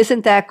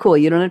 Isn't that cool?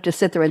 You don't have to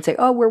sit there and say,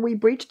 oh, were we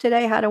breached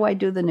today? How do I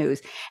do the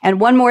news? And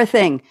one more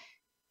thing.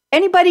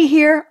 Anybody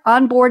here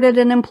onboarded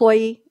an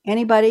employee?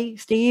 Anybody,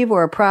 Steve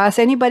or Pras?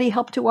 Anybody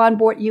help to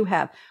onboard? You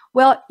have.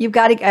 Well, you've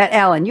got to,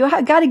 Alan, you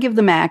have got to give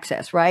them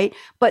access, right?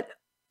 But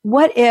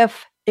what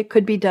if it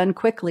could be done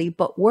quickly,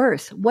 but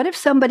worse? What if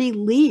somebody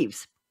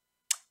leaves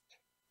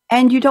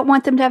and you don't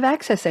want them to have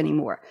access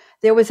anymore?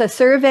 There was a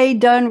survey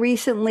done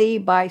recently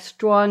by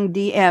Strong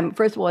DM.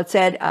 First of all, it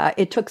said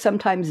it took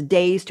sometimes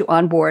days to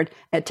onboard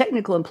a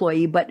technical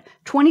employee, but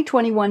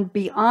 2021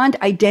 Beyond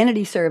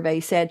Identity survey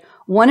said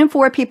 1 in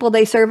 4 people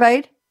they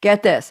surveyed,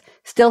 get this,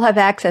 still have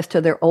access to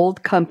their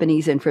old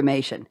company's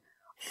information.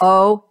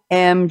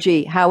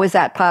 OMG. How is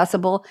that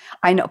possible?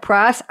 I know,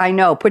 Pras, I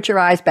know. Put your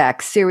eyes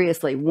back.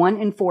 Seriously, 1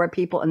 in 4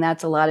 people, and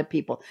that's a lot of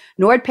people.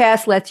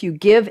 NordPass lets you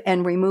give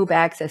and remove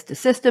access to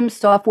systems,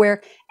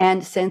 software,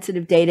 and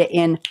sensitive data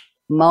in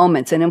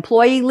moments. An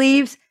employee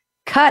leaves,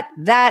 cut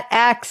that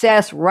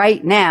access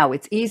right now.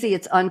 It's easy,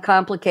 it's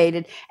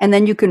uncomplicated, and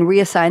then you can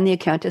reassign the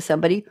account to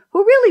somebody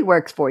who really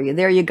works for you.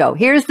 There you go.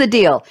 Here's the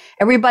deal.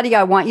 Everybody,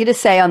 I want you to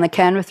say on the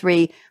count of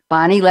 3,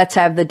 Bonnie, let's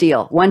have the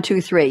deal. 1, 2,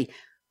 3.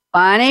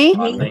 Bonnie,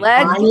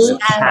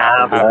 let's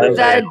have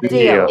the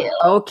deal.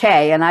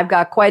 Okay, and I've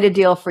got quite a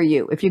deal for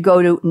you. If you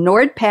go to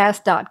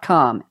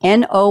nordpass.com,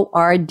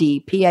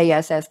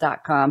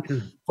 NORDPASS.com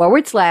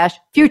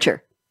 /future,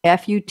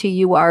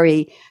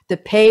 FUTURE, the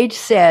page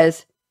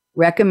says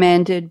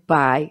recommended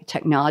by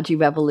Technology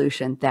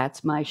Revolution.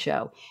 That's my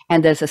show.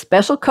 And there's a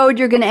special code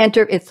you're going to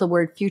enter. It's the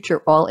word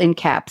future, all in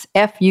caps,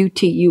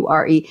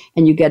 FUTURE,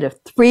 and you get a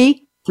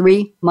free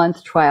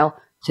 3-month trial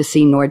to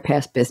see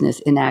NordPass Business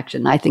in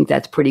action. I think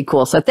that's pretty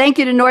cool. So thank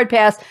you to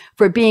NordPass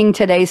for being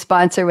today's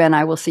sponsor, and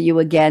I will see you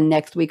again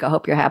next week. I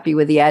hope you're happy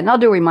with the ad, and I'll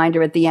do a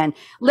reminder at the end.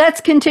 Let's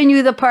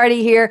continue the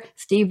party here.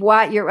 Steve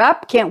Watt, you're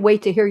up. Can't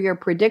wait to hear your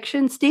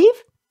prediction, Steve.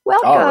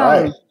 Welcome. All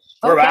right.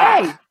 We're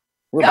back.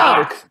 We're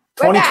back.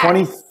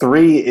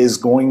 2023 is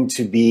going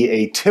to be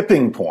a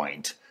tipping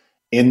point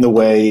in the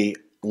way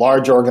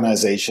large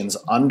organizations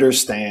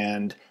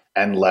understand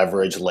and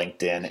leverage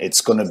LinkedIn.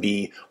 It's going to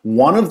be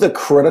one of the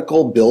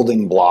critical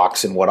building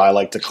blocks in what I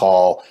like to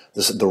call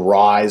the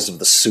rise of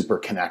the super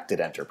connected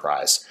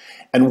enterprise.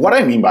 And what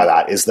I mean by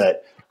that is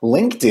that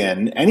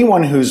LinkedIn,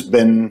 anyone who's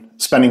been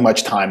spending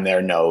much time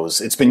there knows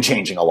it's been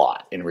changing a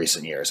lot in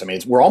recent years. I mean,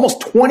 we're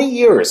almost 20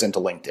 years into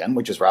LinkedIn,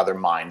 which is rather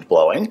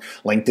mind-blowing.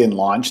 LinkedIn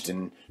launched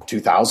in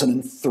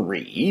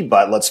 2003,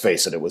 but let's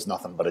face it, it was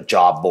nothing but a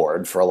job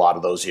board for a lot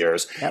of those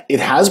years. Yep. It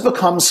has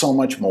become so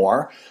much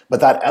more, but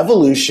that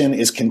evolution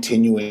is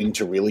continuing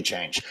to really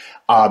change.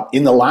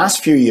 In the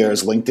last few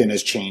years, LinkedIn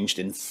has changed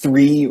in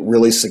 3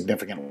 really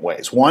significant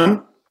ways.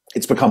 One,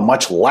 it's become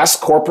much less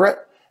corporate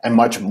and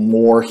much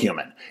more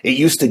human. It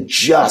used to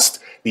just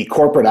be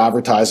corporate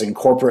advertising,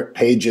 corporate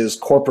pages,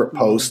 corporate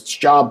posts,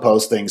 job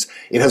postings.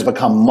 It has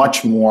become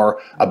much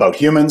more about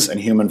humans and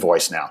human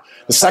voice now.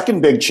 The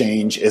second big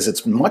change is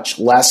it's much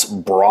less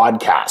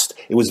broadcast.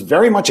 It was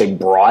very much a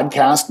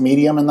broadcast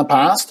medium in the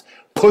past,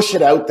 push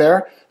it out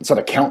there and sort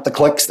of count the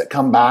clicks that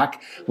come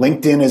back.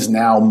 LinkedIn is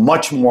now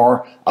much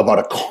more about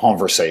a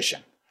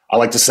conversation. I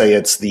like to say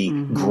it's the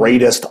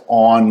greatest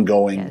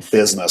ongoing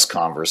business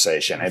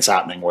conversation. It's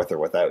happening with or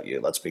without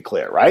you. Let's be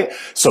clear, right?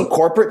 So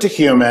corporate to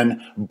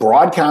human,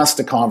 broadcast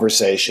to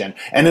conversation.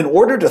 And in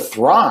order to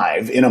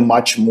thrive in a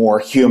much more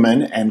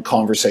human and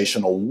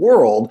conversational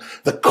world,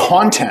 the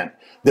content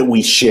that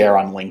we share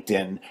on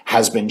LinkedIn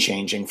has been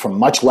changing from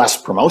much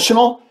less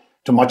promotional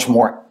to much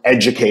more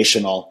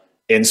educational,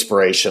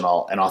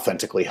 inspirational, and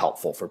authentically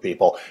helpful for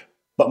people.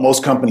 But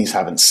most companies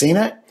haven't seen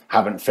it,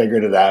 haven't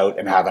figured it out,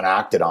 and haven't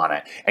acted on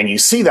it. And you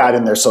see that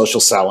in their social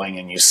selling,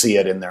 and you see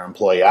it in their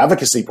employee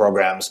advocacy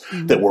programs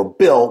that were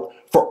built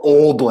for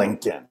old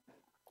LinkedIn,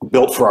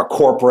 built for a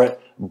corporate,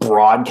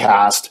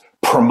 broadcast,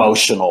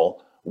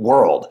 promotional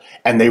world.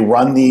 And they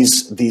run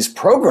these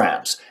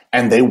programs,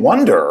 and they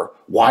wonder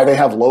why they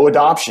have low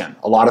adoption.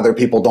 A lot of their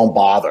people don't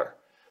bother.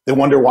 They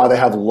wonder why they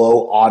have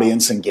low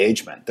audience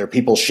engagement. Their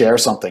people share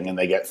something and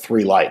they get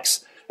 3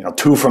 likes,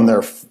 2 from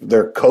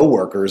their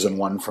coworkers and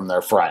 1 from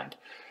their friend.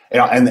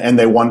 And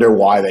they wonder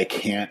why they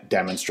can't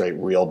demonstrate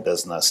real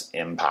business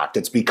impact.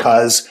 It's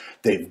because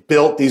they've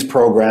built these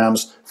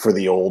programs for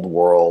the old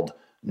world,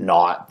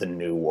 not the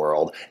new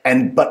world.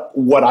 But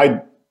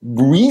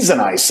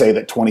reason I say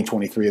that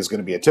 2023 is going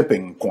to be a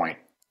tipping point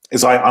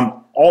is I'm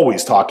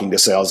always talking to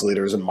sales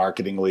leaders and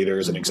marketing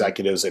leaders and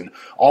executives in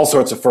all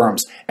sorts of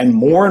firms, and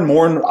more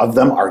of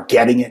them are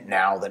getting it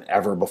now than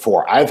ever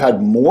before. I've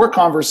had more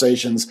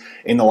conversations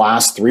in the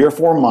last 3 or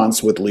 4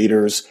 months with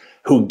leaders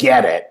who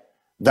get it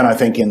than I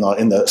think in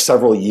the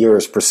several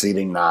years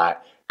preceding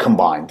that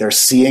combined. They're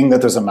seeing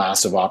that there's a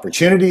massive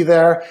opportunity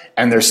there,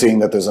 and they're seeing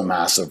that there's a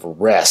massive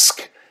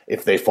risk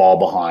if they fall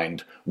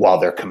behind while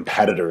their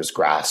competitors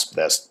grasp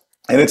this.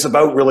 And it's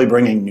about really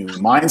bringing new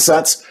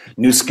mindsets,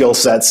 new skill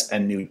sets,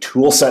 and new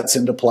tool sets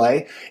into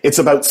play. It's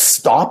about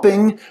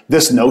stopping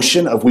this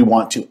notion of we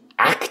want to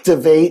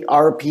activate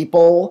our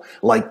people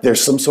like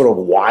there's some sort of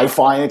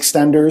Wi-Fi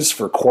extenders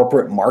for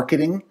corporate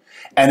marketing.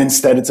 And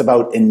instead, it's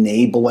about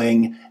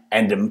enabling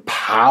and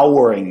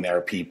empowering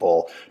their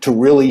people to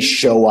really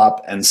show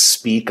up and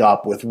speak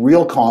up with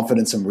real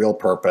confidence and real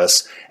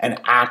purpose and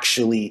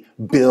actually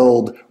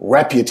build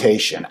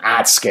reputation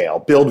at scale,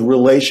 build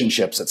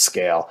relationships at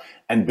scale,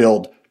 and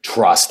build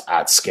trust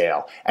at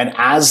scale. And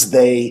as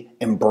they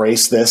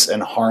embrace this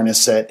and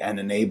harness it and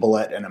enable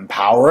it and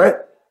empower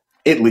it,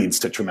 it leads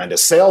to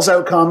tremendous sales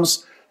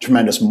outcomes,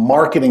 tremendous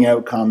marketing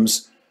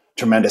outcomes,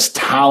 tremendous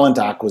talent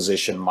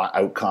acquisition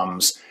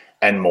outcomes,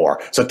 and more.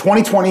 So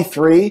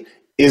 2023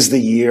 is the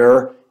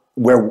year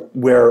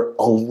where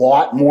a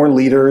lot more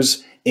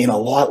leaders in a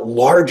lot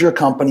larger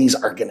companies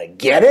are going to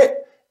get it,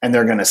 and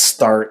they're going to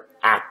start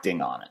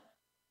acting on it.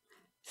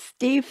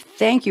 Steve,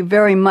 thank you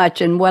very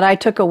much. And what I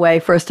took away,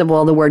 first of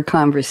all, the word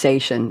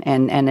conversation.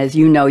 And as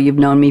you know, you've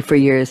known me for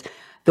years,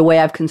 the way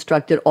I've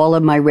constructed all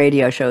of my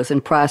radio shows,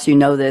 and Pras, you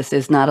know this,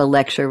 is not a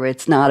lecture.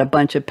 It's not a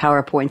bunch of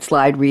PowerPoint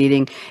slide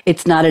reading.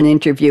 It's not an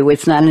interview.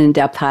 It's not an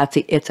in-depth hot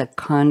seat. It's a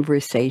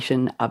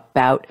conversation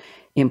about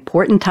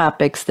important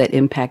topics that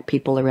impact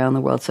people around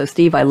the world. So,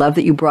 Steve, I love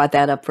that you brought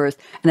that up first.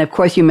 And of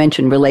course, you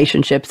mentioned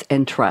relationships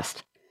and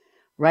trust,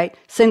 right?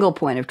 Single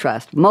point of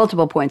trust,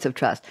 multiple points of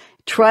trust.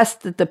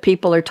 Trust that the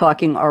people are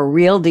talking are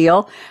real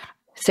deal.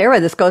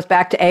 Sarah, this goes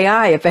back to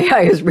AI. If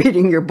AI is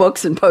reading your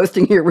books and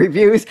posting your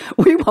reviews,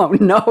 we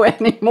won't know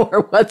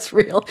anymore what's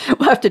real.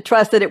 We'll have to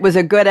trust that it was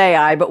a good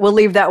AI, but we'll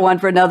leave that one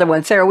for another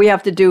one. Sarah, we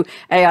have to do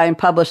AI and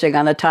publishing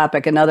on a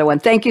topic, another one.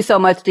 Thank you so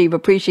much, Steve.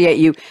 Appreciate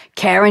you.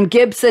 Karen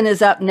Gibson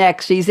is up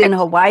next. She's in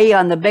Hawaii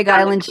on the Big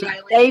Island. She's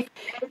safe.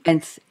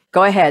 And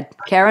go ahead.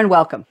 Karen,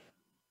 welcome.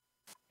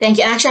 Thank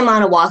you. Actually, I'm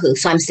on Oahu,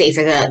 so I'm safe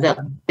for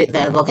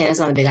the volcanoes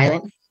on the Big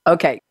Island.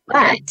 Okay.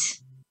 But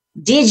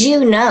did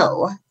you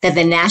know that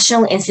the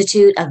National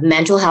Institute of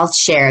Mental Health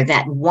shared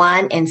that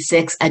 1 in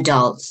 6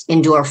 adults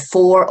endure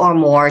 4 or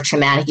more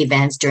traumatic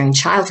events during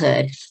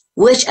childhood,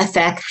 which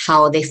affect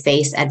how they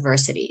face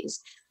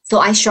adversities? So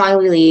I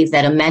strongly believe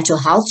that a mental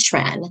health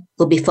trend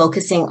will be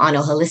focusing on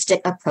a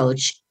holistic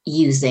approach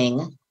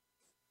using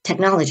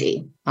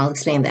technology. I'll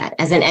explain that.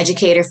 As an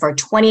educator for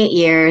 28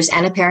 years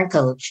and a parent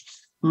coach,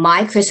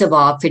 my crystal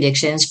ball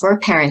predictions for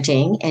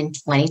parenting in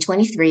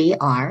 2023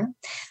 are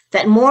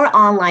that more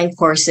online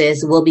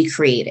courses will be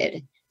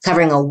created,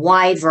 covering a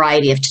wide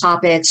variety of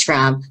topics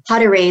from how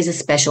to raise a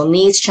special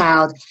needs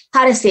child,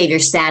 how to save your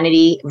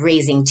sanity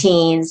raising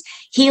teens,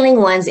 healing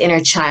one's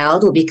inner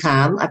child will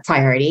become a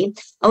priority,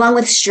 along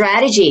with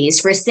strategies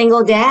for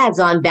single dads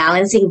on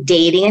balancing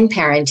dating and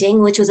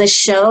parenting, which was a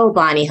show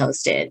Bonnie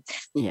hosted.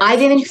 Yeah.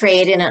 I've even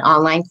created an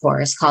online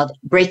course called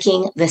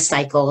Breaking the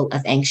Cycle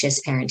of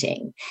Anxious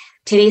Parenting.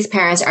 Today's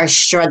parents are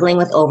struggling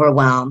with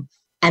overwhelm,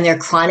 and their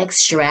chronic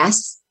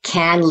stress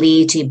can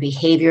lead to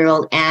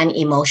behavioral and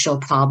emotional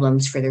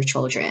problems for their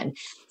children.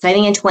 So I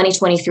think in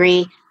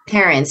 2023,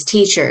 parents,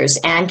 teachers,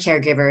 and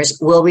caregivers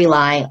will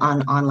rely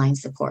on online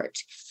support.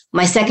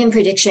 My second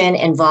prediction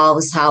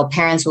involves how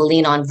parents will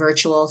lean on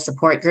virtual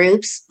support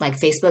groups like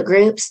Facebook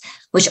groups,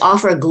 which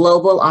offer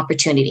global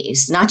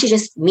opportunities, not to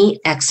just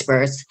meet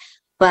experts,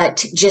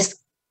 but just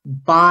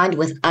bond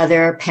with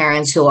other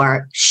parents who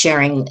are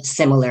sharing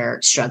similar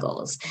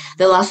struggles.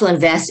 They'll also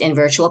invest in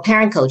virtual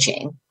parent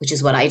coaching, which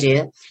is what I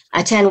do,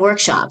 attend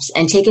workshops,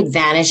 and take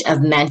advantage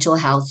of mental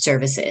health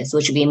services,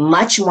 which would be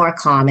much more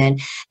common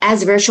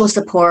as virtual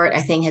support,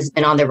 I think, has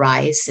been on the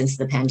rise since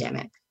the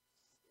pandemic.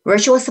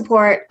 Virtual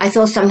support, I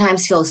feel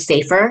sometimes feels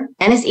safer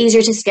and it's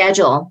easier to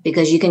schedule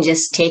because you can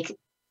just take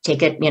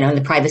it, in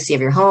the privacy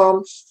of your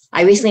home.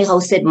 I recently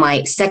hosted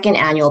my second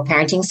annual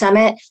parenting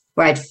summit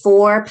where I had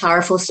 4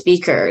 powerful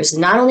speakers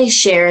not only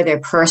share their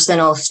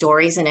personal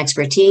stories and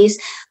expertise,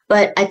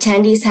 but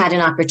attendees had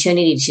an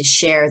opportunity to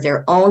share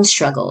their own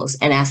struggles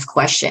and ask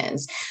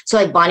questions. So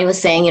like Bonnie was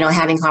saying,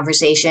 having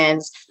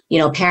conversations,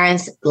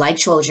 parents like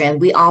children,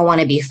 we all want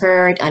to be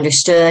heard,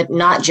 understood,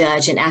 not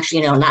judged, and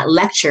actually, not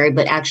lectured,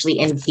 but actually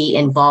be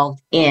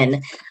involved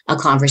in a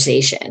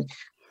conversation.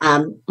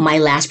 My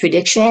last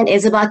prediction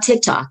is about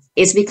TikTok.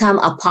 It's become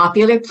a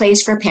popular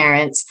place for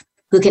parents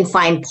who can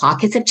find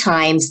pockets of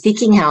time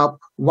seeking help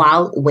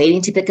while waiting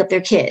to pick up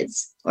their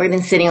kids or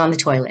even sitting on the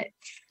toilet.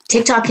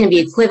 TikTok can be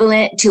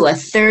equivalent to a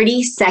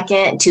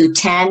 30-second to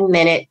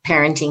 10-minute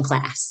parenting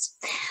class.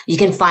 You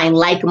can find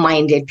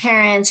like-minded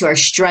parents who are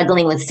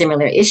struggling with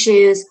similar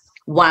issues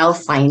while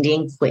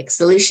finding quick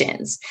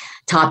solutions.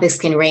 Topics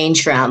can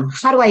range from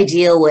how do I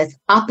deal with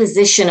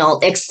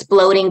oppositional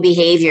exploding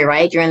behavior,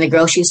 right? You're in the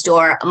grocery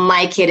store,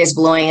 my kid is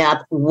blowing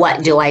up,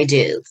 what do I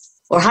do?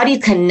 Or how do you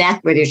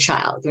connect with your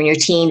child when your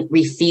teen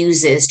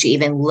refuses to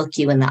even look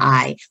you in the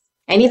eye?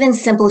 And even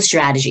simple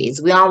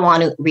strategies. We all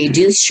want to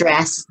reduce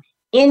stress,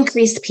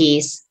 increase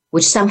peace,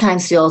 which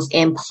sometimes feels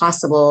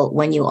impossible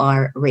when you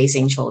are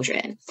raising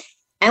children.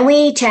 And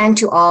we tend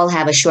to all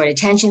have a short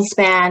attention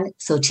span,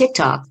 so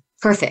TikTok,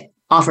 perfect,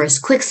 offers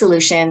quick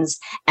solutions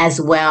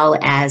as well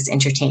as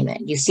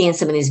entertainment. You've seen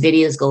some of these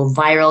videos go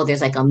viral.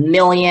 There's like 1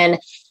 million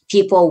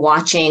people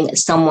watching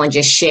someone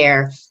just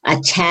share a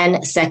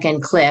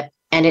 10-second clip,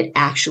 and it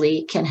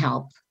actually can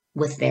help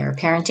with their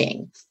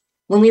parenting.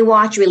 When we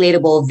watch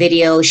relatable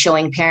videos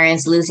showing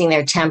parents losing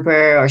their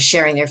temper or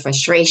sharing their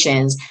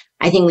frustrations,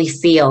 I think we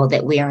feel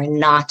that we are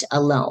not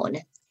alone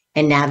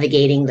in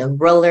navigating the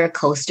roller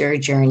coaster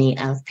journey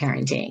of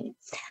parenting.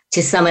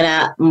 To sum it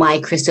up, my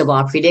crystal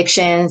ball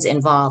predictions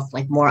involve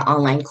more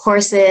online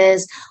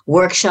courses,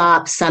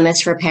 workshops,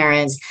 summits for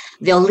parents.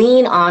 They'll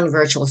lean on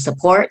virtual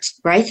support,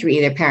 right, through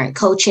either parent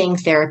coaching,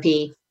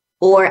 therapy,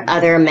 or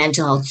other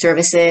mental health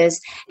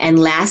services. And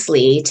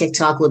lastly,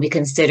 TikTok will be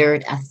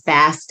considered a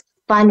fast,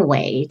 fun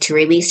way to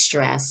release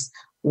stress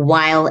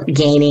while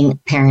gaining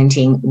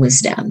parenting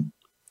wisdom.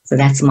 So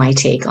that's my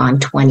take on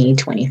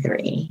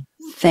 2023.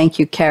 Thank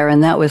you, Karen.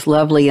 That was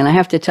lovely. And I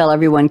have to tell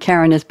everyone,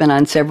 Karen has been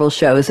on several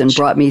shows and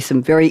brought me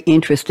some very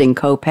interesting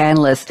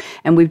co-panelists.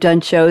 And we've done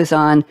shows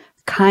on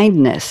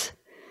kindness.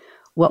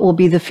 What will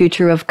be the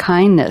future of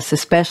kindness,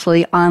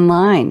 especially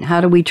online? How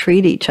do we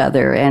treat each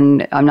other?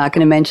 And I'm not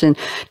going to mention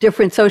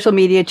different social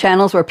media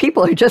channels where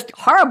people are just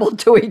horrible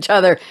to each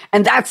other.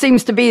 And that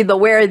seems to be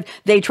where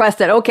they trust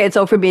that, okay, it's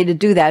over for me to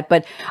do that.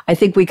 But I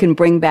think we can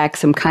bring back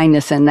some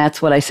kindness. And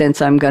that's what I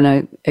sense I'm going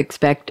to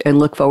expect and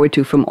look forward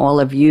to from all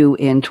of you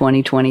in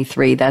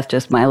 2023. That's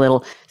just my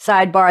little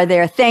sidebar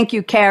there. Thank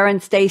you, Karen.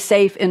 Stay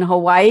safe in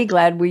Hawaii.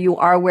 Glad you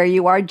are where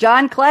you are.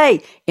 John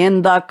Clay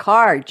in the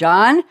car.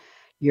 John,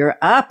 you're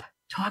up.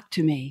 Talk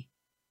to me.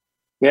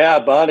 Yeah,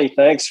 Bonnie,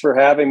 thanks for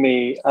having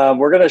me.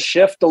 We're going to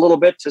shift a little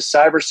bit to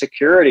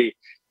cybersecurity.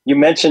 You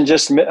mentioned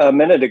just a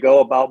minute ago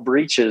about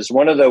breaches.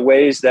 One of the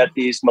ways that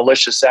these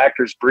malicious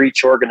actors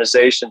breach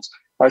organizations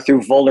are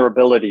through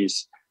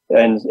vulnerabilities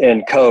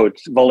and code,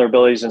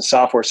 vulnerabilities in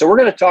software. So we're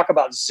going to talk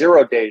about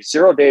 0 days.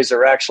 0 days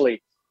are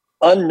actually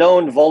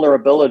unknown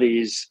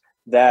vulnerabilities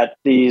that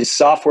these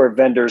software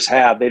vendors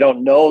have. They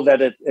don't know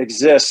that it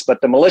exists,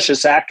 but the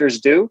malicious actors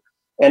do.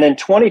 And in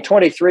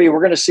 2023, we're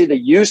going to see the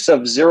use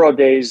of 0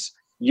 days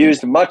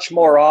used much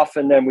more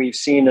often than we've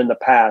seen in the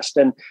past.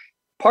 And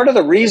part of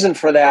the reason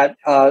for that,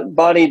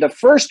 Bonnie, the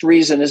first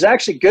reason is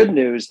actually good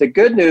news. The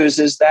good news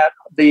is that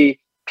the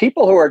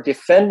people who are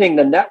defending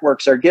the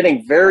networks are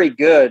getting very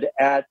good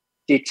at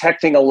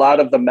detecting a lot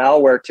of the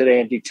malware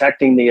today and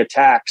detecting the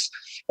attacks.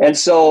 And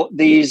so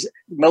these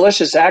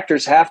malicious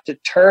actors have to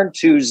turn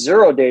to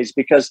 0 days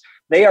because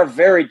they are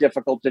very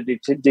difficult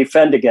to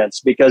defend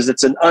against because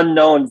it's an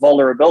unknown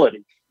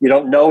vulnerability. You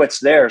don't know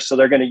it's there, so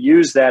they're going to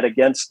use that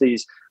against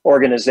these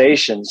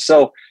organizations.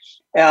 So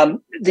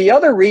the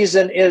other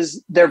reason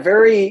is they're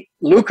very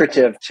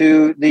lucrative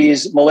to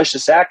these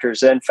malicious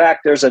actors. In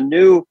fact, there's a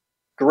new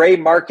gray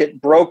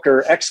market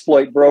broker,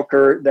 exploit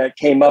broker that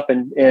came up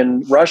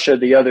in Russia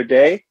the other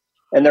day,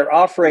 and they're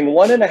offering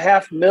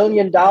 $1.5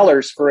 million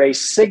for a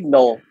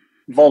Signal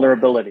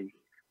vulnerability.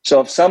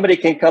 So if somebody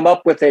can come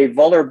up with a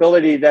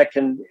vulnerability that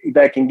can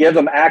give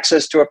them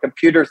access to a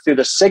computer through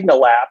the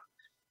Signal app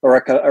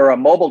or a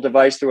mobile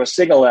device through a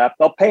Signal app,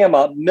 they'll pay them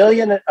 $1.5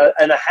 million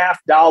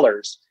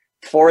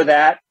for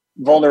that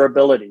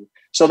vulnerability.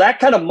 So that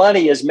kind of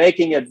money is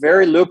making it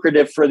very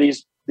lucrative for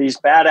these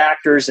bad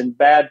actors and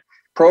bad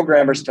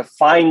programmers to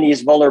find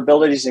these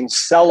vulnerabilities and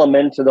sell them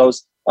into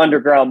those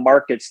underground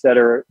markets that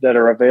are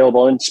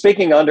available. And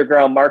speaking of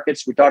underground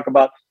markets, we talk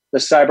about the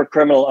cyber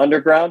criminal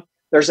underground.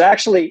 There's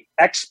actually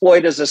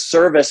exploit as a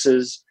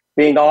services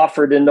being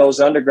offered in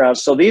those undergrounds.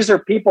 So these are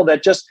people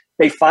that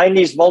they find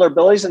these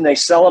vulnerabilities and they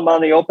sell them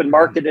on the open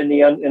market in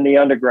the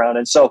underground.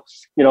 And so,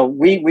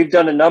 we've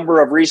done a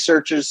number of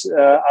researches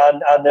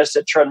on this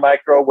at Trend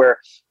Micro, where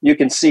you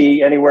can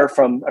see anywhere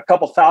from a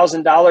couple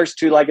 $1,000s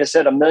to, like I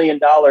said, $1 million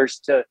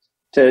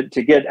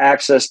to get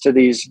access to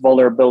these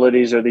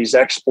vulnerabilities or these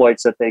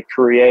exploits that they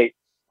create.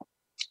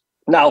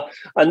 Now,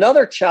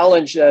 another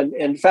challenge, and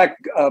in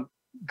fact,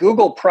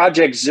 Google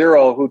Project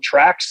Zero, who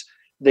tracks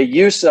the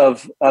use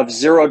of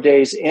 0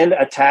 days in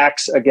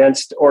attacks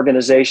against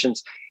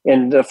organizations,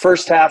 in the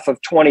first half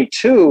of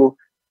 22,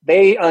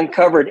 they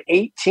uncovered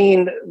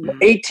 18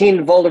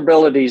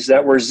 vulnerabilities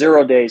that were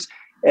 0 days.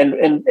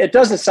 And it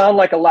doesn't sound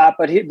like a lot,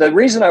 but the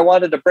reason I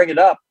wanted to bring it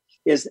up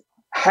is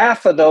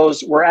half of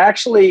those were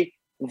actually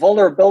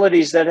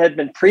vulnerabilities that had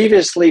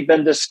previously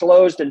been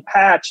disclosed and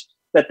patched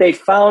that they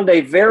found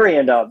a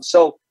variant of.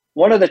 So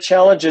one of the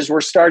challenges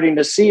we're starting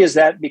to see is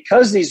that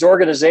because these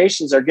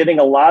organizations are getting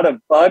a lot of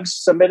bugs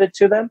submitted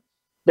to them,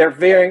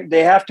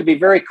 they have to be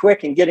very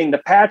quick in getting the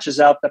patches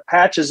out. The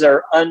patches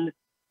aren't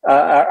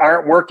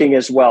working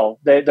as well.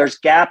 There's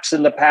gaps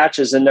in the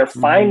patches, and they're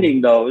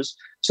finding those,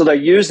 so they're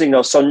using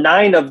those. So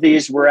 9 of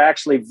these were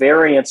actually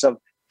variants of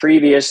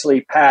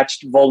previously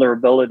patched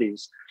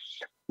vulnerabilities.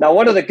 Now,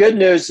 another good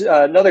news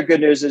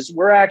is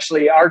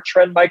our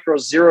Trend Micro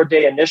 0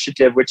 Day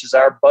Initiative, which is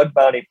our bug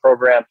bounty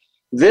program,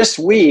 this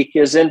week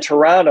is in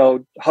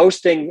Toronto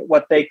hosting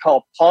what they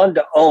call Pawn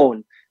to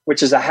Own,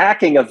 which is a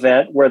hacking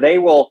event where they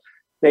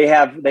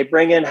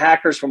bring in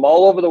hackers from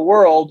all over the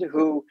world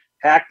who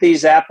hack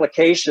these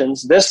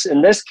applications.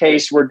 In this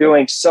case, we're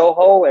doing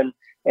Soho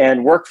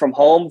and work from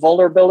home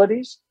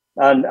vulnerabilities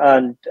on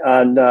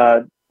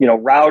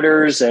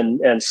routers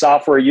and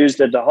software used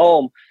at the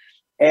home.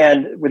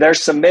 And they're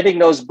submitting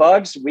those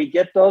bugs. We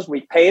get those.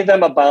 We pay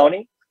them a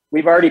bounty.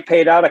 We've already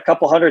paid out a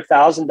couple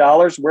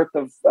 $100,000 worth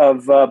of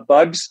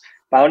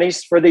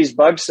bounties for these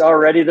bugs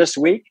already this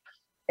week.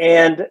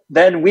 And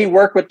then we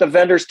work with the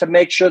vendors to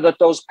make sure that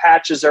those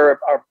patches are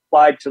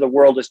applied to the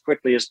world as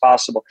quickly as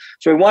possible.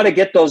 So we want to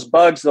get those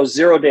bugs, those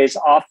 0 days,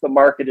 off the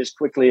market as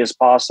quickly as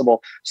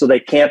possible so they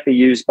can't be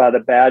used by the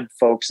bad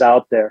folks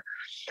out there.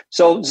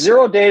 So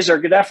 0 days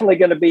are definitely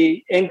going to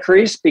be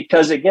increased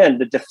because, again,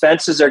 the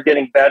defenses are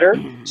getting better.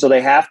 So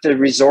they have to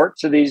resort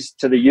to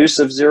the use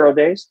of 0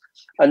 days.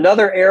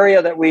 Another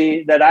area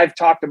that I've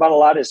talked about a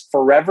lot is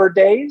forever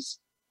days.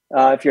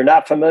 If you're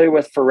not familiar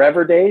with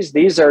forever days,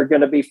 these are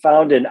going to be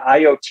found in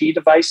IoT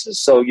devices.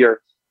 So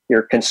your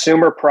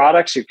consumer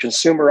products, your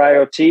consumer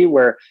IoT,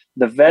 where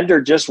the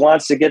vendor just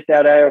wants to get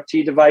that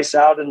IoT device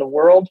out in the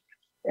world.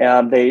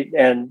 So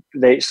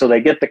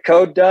they get the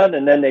code done,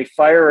 and then they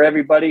fire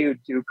everybody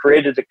who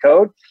created the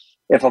code.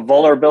 If a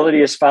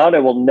vulnerability is found,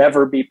 it will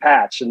never be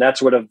patched, and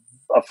that's what a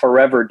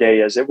forever day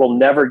is. It will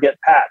never get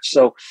patched.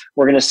 So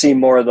we're going to see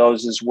more of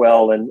those as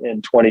well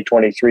in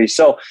 2023.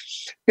 So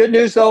good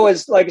news, though,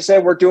 is, like I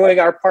said, we're doing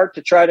our part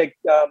to try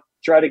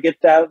to get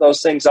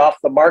those things off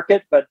the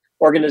market, but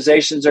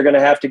organizations are going to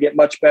have to get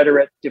much better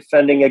at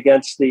defending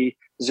against the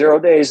 0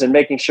 days and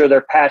making sure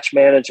their patch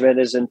management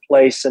is in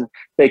place, and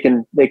they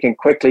can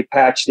quickly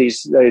patch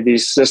these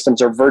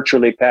systems, or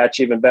virtually patch,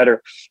 even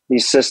better,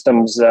 these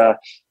systems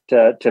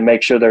to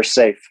make sure they're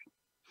safe.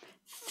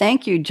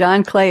 Thank you,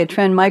 John Clay at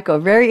Trend Micro.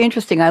 Very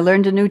interesting. I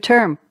learned a new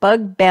term,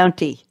 bug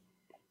bounty.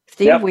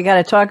 Steve, yep. We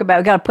got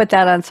to put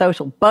that on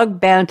social. Bug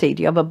bounty.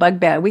 Do you have a bug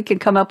bounty? We can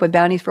come up with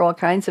bounties for all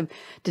kinds of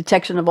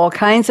detection of all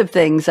kinds of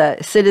things.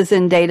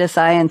 Citizen data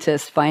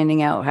scientists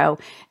finding out how,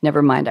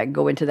 never mind, I can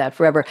go into that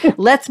forever.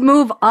 Let's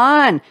move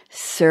on.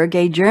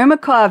 Sergey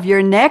Jermakov,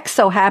 you're next.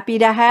 So happy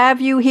to have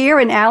you here.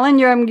 And Alan,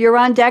 you're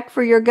on deck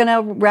you're going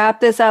to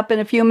wrap this up in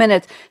a few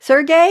minutes.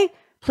 Sergey,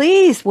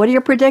 please, what are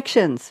your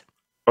predictions?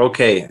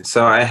 Okay,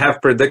 so I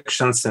have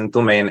predictions in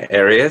 2 main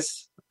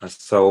areas.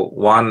 So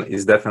one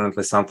is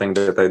definitely something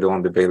that I do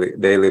on the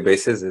daily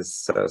basis,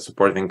 is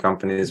supporting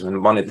companies with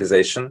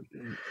monetization.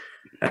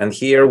 And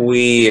here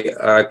we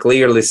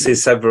clearly see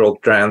several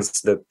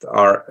trends that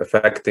are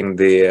affecting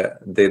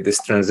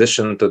this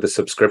transition to the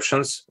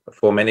subscriptions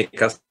for many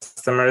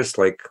customers.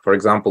 Like, for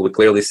example, we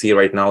clearly see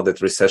right now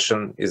that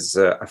recession is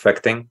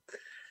affecting,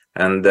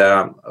 and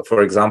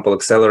for example,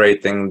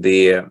 accelerating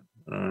the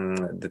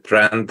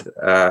trend,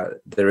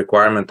 the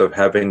requirement of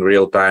having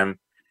real-time,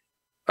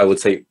 I would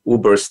say,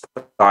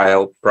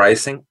 Uber-style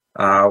pricing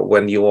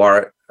when you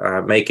are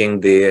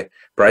making the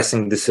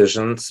pricing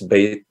decisions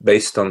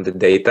based on the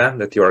data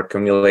that you are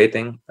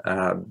accumulating,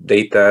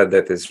 data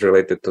that is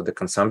related to the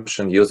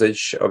consumption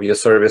usage of your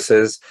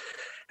services,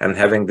 and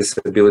having this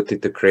ability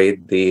to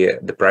create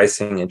the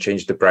pricing and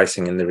change the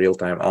pricing in the real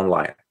time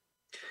online.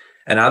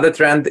 Another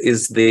trend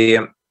is the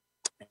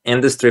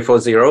Industry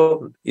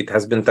 4.0. It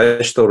has been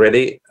touched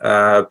already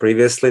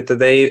previously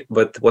today,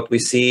 but what we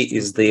see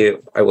is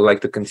I would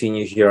like to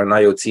continue here on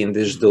IoT and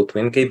digital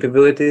twin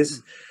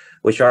capabilities,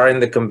 which are in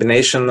the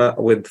combination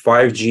with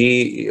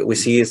 5G, we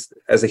see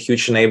as a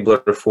huge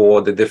enabler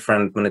for the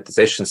different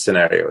monetization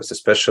scenarios,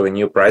 especially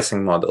new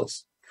pricing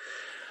models.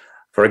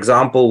 For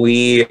example,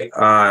 we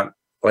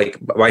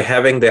by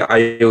having the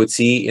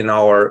IoT in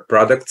our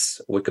products,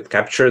 we could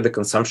capture the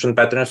consumption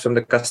patterns from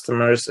the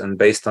customers, and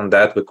based on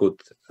that, we could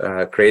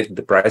create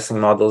the pricing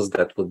models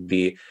that would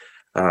be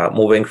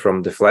moving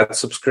from the flat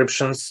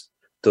subscriptions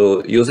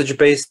to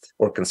usage-based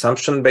or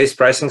consumption-based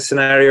pricing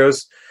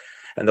scenarios,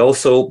 and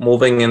also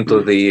moving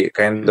into the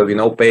kind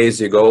of,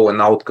 pay-as-you-go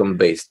and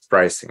outcome-based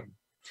pricing.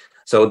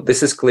 So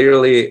this is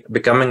clearly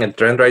becoming a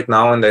trend right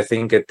now, and I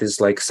think it is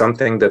like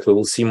something that we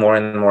will see more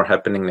and more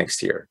happening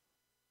next year.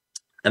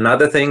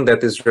 Another thing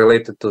that is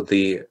related to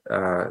the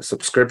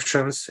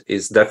subscriptions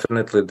is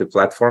definitely the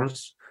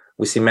platforms.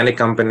 We see many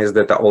companies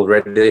that are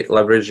already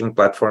leveraging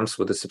platforms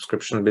with the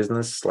subscription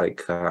business,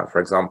 like, for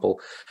example,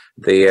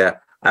 the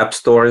app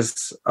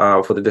stores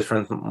for the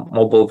different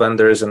mobile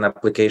vendors and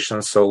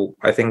applications. So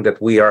I think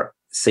that we are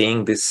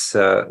seeing this,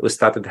 we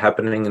started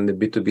happening in the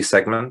B2B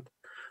segment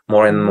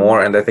more and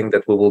more. And I think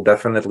that we will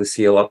definitely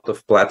see a lot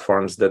of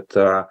platforms that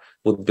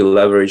would be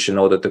leveraged in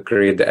order to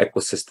create the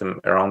ecosystem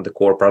around the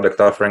core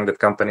product offering that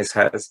companies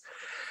has,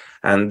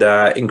 and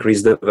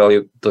increase the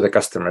value to the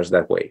customers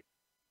that way.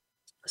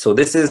 So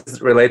this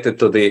is related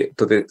to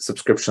the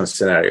subscription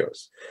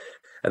scenarios.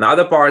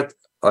 Another part,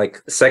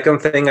 like second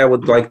thing I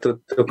would like to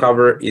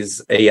cover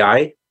is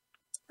AI.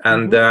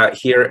 And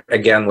here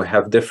again, we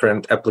have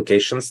different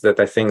applications that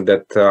I think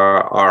that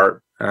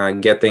are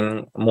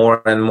getting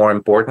more and more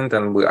important,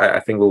 and I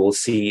think we will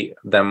see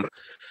them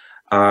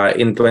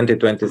in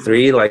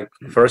 2023. Like,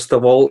 first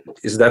of all,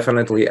 is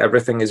definitely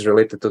everything is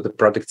related to the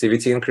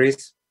productivity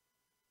increase.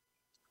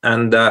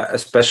 And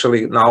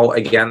especially now,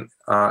 again,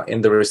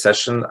 in the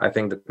recession, I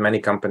think that many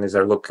companies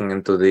are looking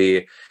into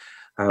the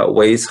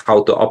ways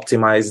how to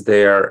optimize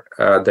their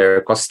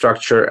cost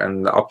structure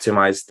and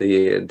optimize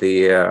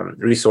the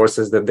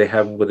resources that they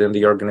have within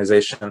the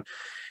organization.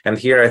 And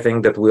here, I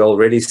think that we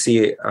already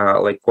see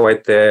like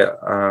quite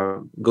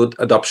a good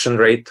adoption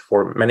rate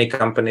for many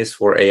companies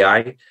for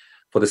AI,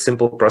 for the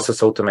simple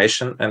process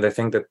automation. And I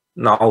think that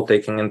now,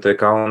 taking into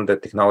account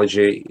that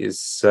technology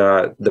is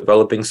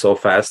developing so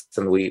fast,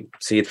 and we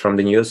see it from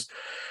the news,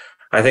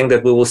 I think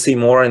that we will see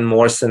more and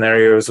more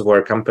scenarios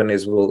where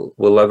companies will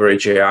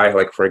leverage AI,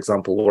 like, for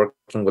example,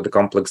 working with the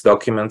complex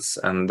documents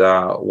and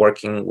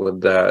working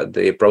with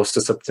the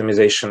process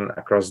optimization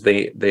across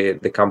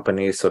the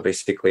company. So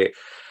basically,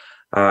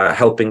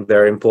 helping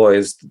their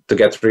employees to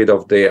get rid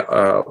of the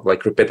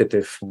like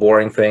repetitive,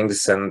 boring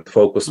things and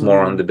focus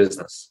more on the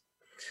business.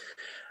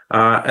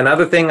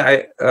 Another thing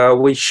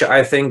which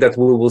I think that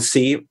we will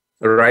see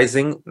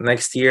rising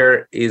next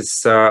year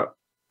is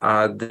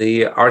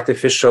the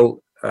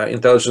artificial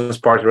intelligence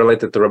part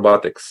related to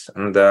robotics.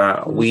 And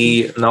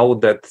we know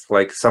that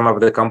like some of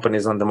the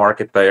companies on the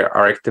market, they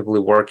are actively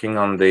working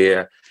on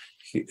the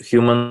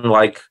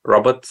human-like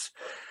robots.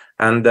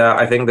 And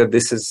I think that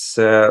this is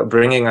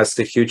bringing us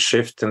a huge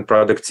shift in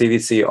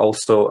productivity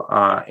also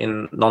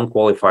in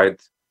non-qualified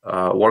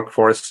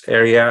workforce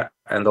area,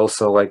 and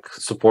also like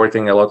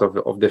supporting a lot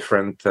of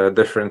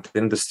different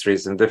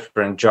industries and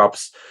different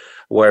jobs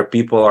where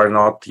people are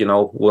not,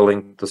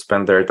 willing to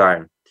spend their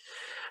time.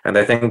 And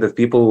I think that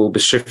people will be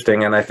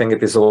shifting, and I think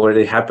it is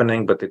already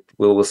happening, but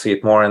we will see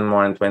it more and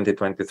more in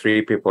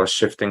 2023. People are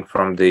shifting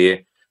from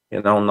the,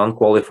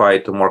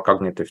 non-qualified to more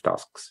cognitive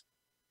tasks.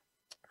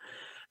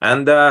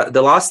 And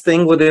the last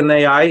thing within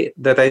AI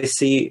that I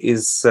see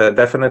is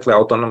definitely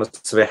autonomous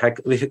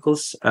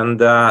vehicles. And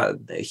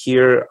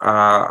here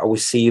we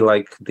see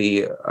like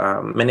the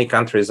many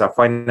countries are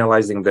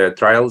finalizing their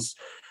trials,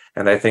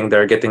 and I think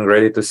they're getting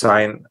ready to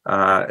sign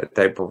a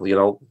type of,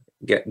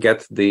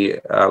 get the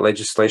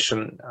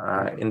legislation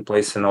in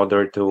place in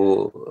order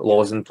to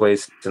laws in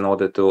place in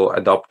order to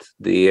adopt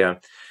the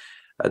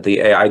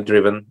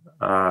AI-driven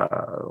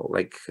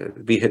like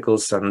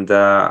vehicles. And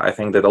I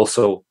think that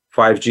also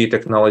 5G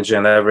technology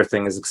and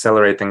everything is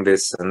accelerating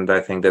this, and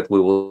I think that we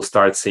will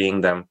start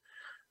seeing them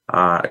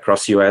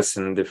across US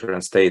and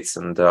different states,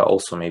 and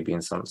also maybe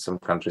in some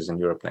countries in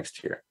Europe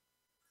next year.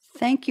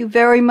 Thank you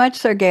very much,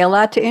 Sergey. A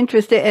lot to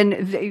interest in.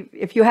 And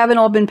if you haven't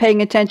all been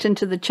paying attention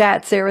to the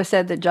chat, Sarah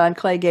said that John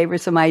Clay gave her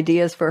some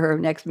ideas for her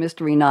next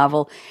mystery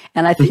novel.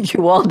 And I think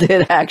you all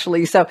did,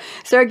 actually. So,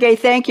 Sergey,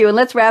 thank you. And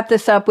let's wrap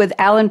this up with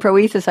Alan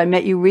Proethus. I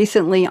met you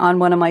recently on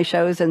one of my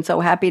shows, and so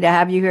happy to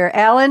have you here.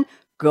 Alan,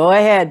 go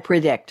ahead,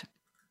 predict.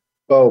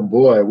 Oh,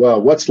 boy.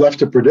 Well, what's left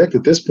to predict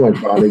at this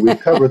point, Bonnie? We've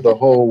covered the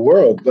whole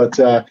world.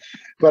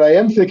 But I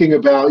am thinking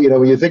about,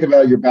 when you think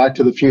about your Back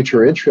to the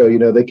Future intro,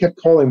 they kept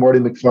calling Marty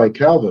McFly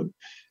Calvin.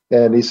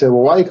 And he said,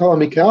 well, why are you calling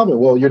me Calvin?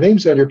 Well, your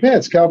name's on your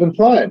pants, Calvin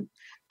Klein.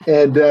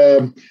 And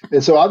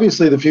so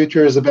obviously the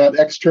future is about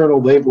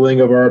external labeling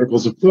of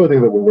articles of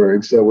clothing that we're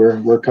wearing. So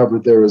we're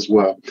covered there as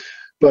well.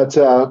 But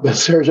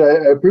Serge,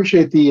 I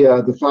appreciate the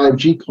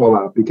 5G call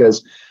out,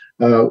 because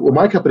what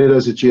my company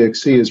does at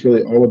GXC is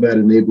really all about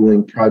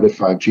enabling private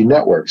 5G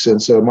networks. And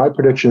so my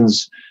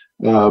predictions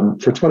for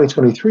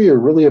 2023 are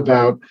really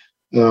about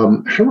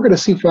how we're going to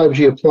see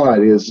 5G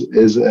applied is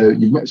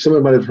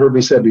someone might have heard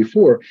me say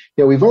before.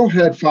 We've all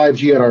had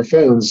 5G on our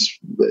phones,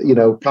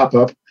 pop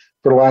up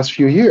for the last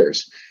few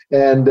years.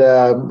 And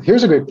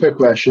here's a good quick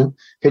question: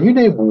 can you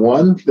name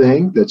one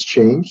thing that's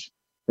changed,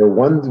 or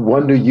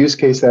one new use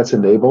case that's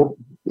enabled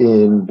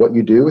in what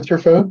you do with your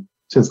phone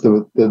since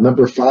the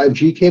number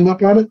 5G came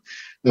up on it?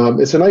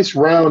 It's a nice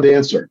round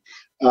answer.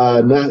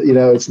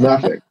 It's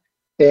nothing.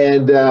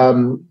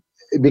 And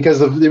because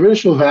the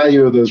initial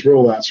value of those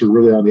rollouts are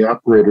really on the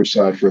operator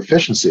side for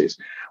efficiencies.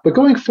 But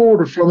going forward,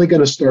 we're finally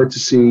going to start to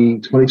see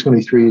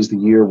 2023 is the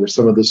year where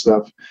some of this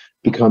stuff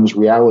becomes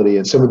reality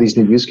and some of these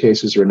new use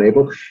cases are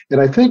enabled.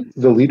 And I think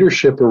the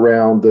leadership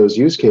around those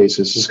use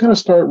cases is going to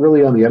start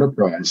really on the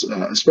enterprise,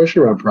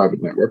 especially around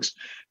private networks,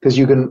 because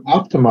you can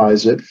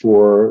optimize it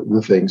for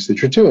the things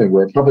that you're doing,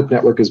 where a public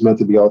network is meant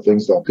to be all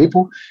things to all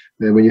people.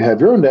 And when you have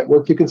your own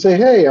network, you can say,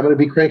 hey, I'm going to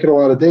be cranking a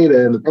lot of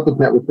data, and the public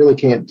network really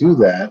can't do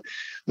that.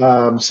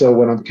 So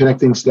when I'm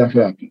connecting stuff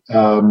up,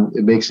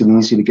 it makes it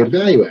easy to get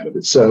value out of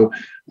it. So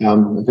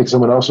I think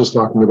someone else was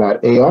talking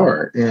about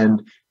AR,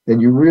 and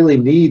you really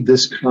need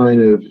this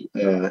kind of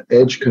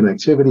edge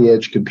connectivity,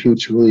 edge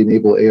compute to really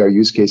enable AR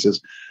use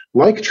cases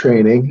like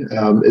training.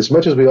 As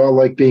much as we all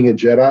like being a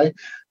Jedi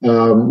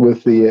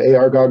with the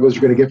AR goggles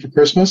you're going to get for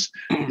Christmas,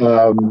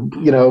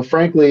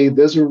 frankly,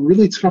 those are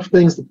really tough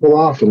things to pull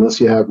off unless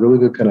you have really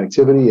good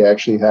connectivity. You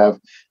actually have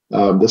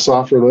the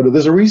software loaded.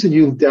 There's a reason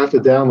you have to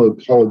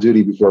download Call of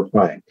Duty before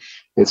playing.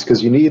 It's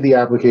because you need the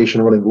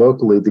application running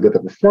locally to get the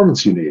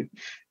performance you need.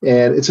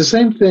 And it's the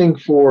same thing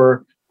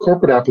for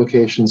corporate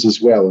applications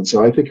as well. And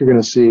so I think you're going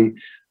to see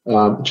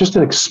just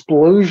an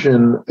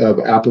explosion of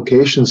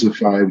applications of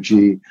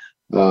 5G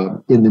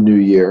in the new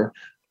year.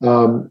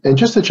 And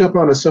just to jump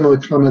on to some of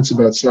the comments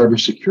about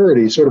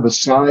cybersecurity, sort of a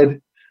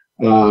side,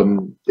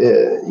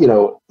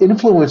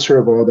 influencer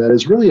of all that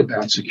is really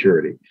about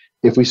security.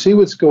 If we see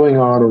what's going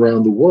on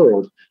around the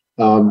world,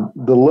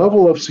 the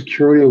level of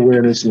security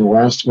awareness in the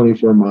last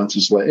 24 months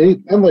is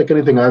unlike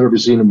anything I've ever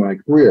seen in my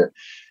career.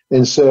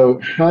 And so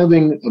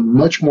having a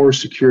much more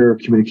secure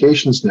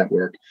communications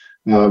network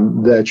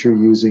that you're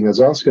using is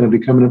also going to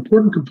become an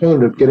important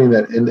component of getting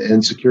that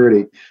end-to-end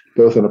security,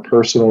 both on a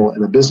personal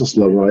and a business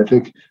level. And I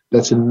think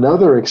that's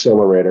another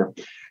accelerator.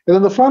 And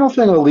then the final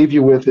thing I'll leave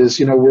you with is,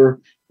 we're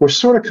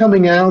sort of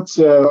coming out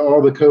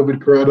all the COVID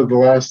crud of the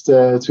last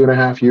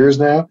 2.5 years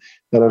now.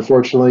 And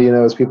unfortunately,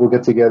 as people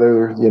get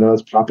together,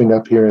 it's popping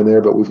up here and there,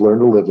 but we've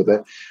learned to live with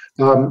it.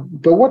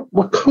 But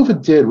what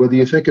COVID did, whether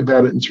you think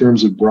about it in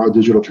terms of broad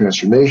digital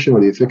transformation,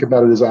 whether you think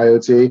about it as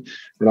IoT,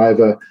 and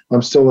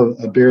I'm still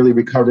a barely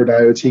recovered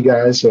IoT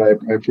guy, so I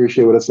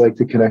appreciate what it's like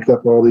to connect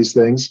up all these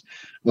things.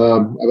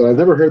 I've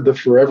never heard the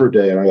forever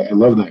day, and I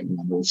love that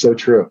one. It's so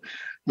true.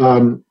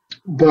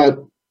 But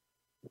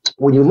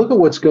when you look at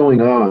what's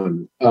going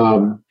on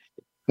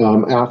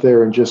out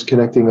there and just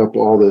connecting up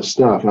all this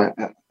stuff,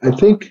 I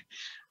think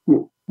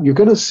you're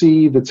going to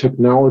see the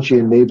technology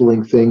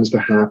enabling things to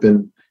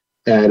happen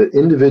at an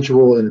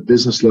individual and a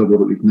business level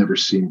that we've never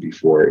seen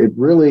before. It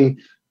really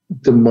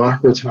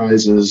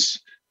democratizes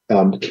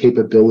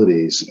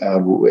capabilities,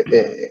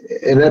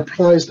 and that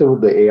applies to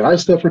the AI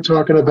stuff we're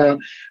talking about.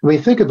 I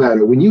mean, think about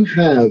it. When you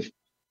have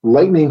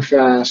lightning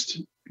fast,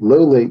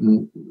 low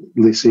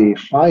latency,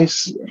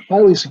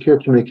 highly secure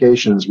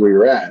communications where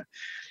you're at,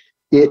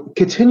 it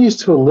continues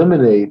to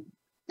eliminate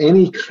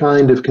any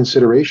kind of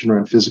consideration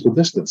around physical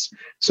distance.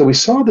 So we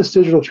saw this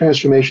digital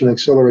transformation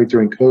accelerate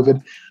during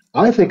COVID.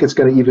 I think it's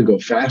going to even go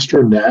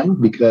faster now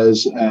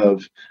because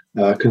of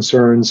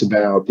concerns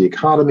about the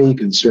economy,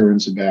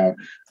 concerns about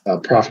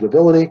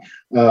profitability,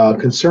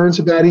 concerns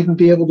about even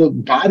being able to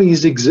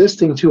bodies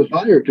existing to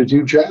hire to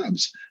do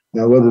jobs,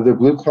 whether they're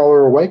blue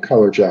collar or white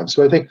collar jobs.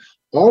 So I think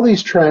all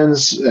these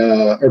trends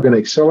are going to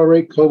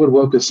accelerate. COVID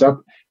woke us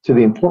up to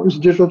the importance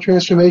of digital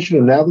transformation,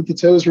 and now that the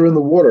toes are in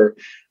the water,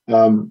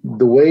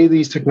 the way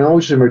these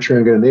technologies are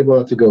maturing are going to enable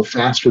that to go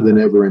faster than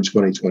ever in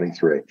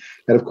 2023.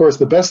 And of course,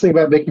 the best thing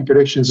about making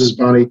predictions is,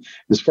 Bonnie,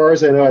 as far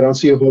as I know, I don't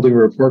see you holding a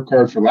report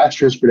card for last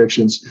year's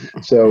predictions.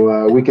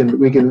 So we can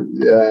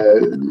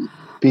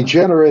be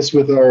generous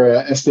with our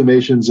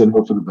estimations and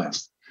hope for the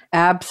best.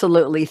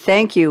 Absolutely.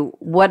 Thank you.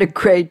 What a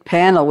great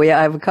panel. I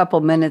have a couple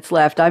minutes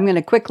left. I'm going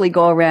to quickly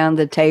go around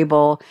the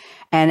table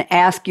and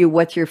ask you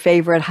what's your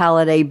favorite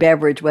holiday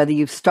beverage, whether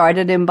you've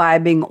started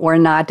imbibing or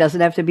not.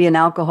 Doesn't have to be an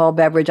alcohol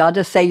beverage. I'll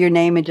just say your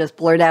name and just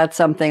blurt out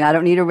something. I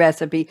don't need a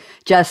recipe,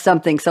 just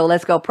something. So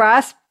let's go.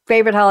 Pras,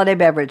 favorite holiday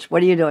beverage.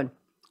 What are you doing?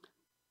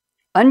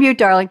 Unmute,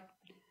 darling.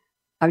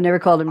 I've never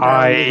called him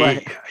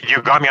darling.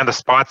 You got me on the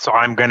spot, so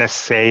I'm going to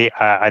say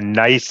a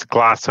nice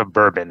glass of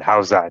bourbon.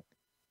 How's that?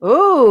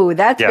 Ooh,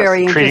 that's very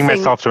interesting. Treating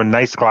myself to a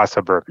nice glass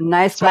of bourbon.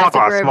 Nice glass of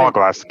bourbon. Small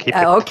glass. Keep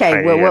it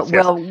okay,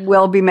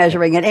 we'll be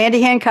measuring it.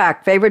 Andy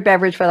Hancock, favorite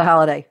beverage for the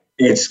holiday?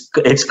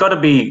 It's got to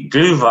be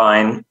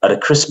Glühwein at a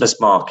Christmas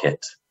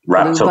market,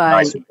 wrapped up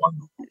nice and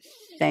wonderful.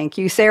 Thank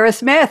you. Sarah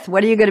Smith,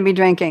 what are you going to be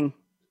drinking?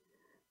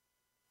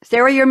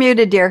 Sarah, you're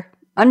muted, dear.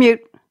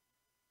 Unmute.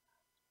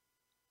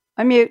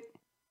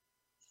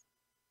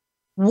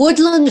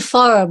 Woodland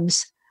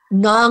Farms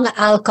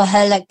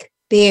non-alcoholic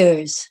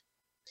beers.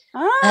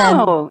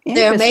 Oh,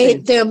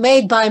 they're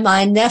made by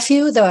my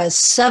nephew. There are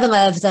 7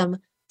 of them.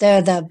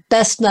 They're the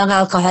best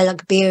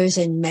non-alcoholic beers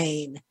in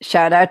Maine.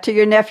 Shout out to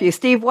your nephew.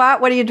 Steve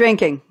Watt, what are you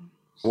drinking?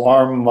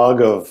 Warm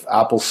mug of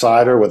apple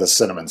cider with a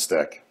cinnamon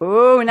stick.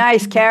 Ooh,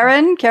 nice.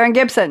 Karen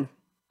Gibson.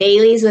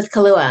 Bailey's with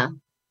Kahlua.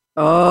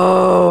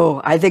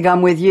 Oh, I think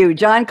I'm with you.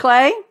 John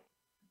Clay?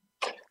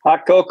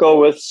 Hot cocoa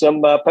with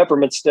some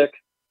peppermint stick.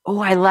 Oh,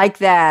 I like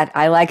that.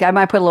 I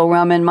might put a little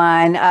rum in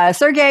mine.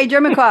 Sergey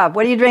Jermakov,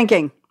 what are you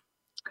drinking?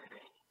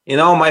 You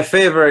know, my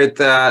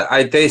favorite,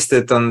 I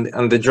tasted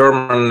on the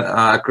German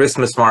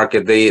Christmas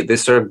market. They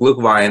serve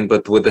Glühwein,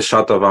 but with a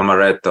shot of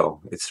amaretto.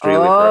 It's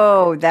really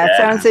perfect. That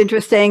sounds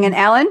interesting. And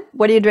Alan,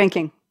 what are you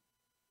drinking?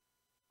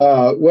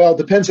 Well, it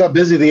depends how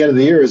busy the end of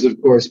the year is, of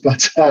course.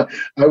 But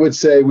I would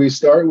say we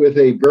start with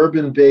a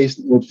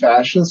bourbon-based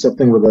old-fashioned,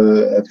 something with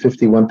a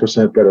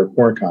 51% better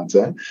corn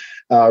content,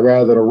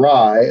 rather than a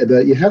rye.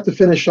 That you have to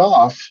finish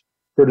off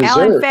for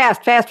dessert. Alan,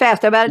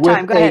 fast. About a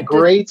time. Go ahead. A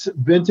great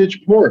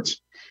vintage port.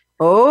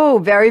 Oh,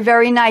 very,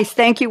 very nice.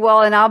 Thank you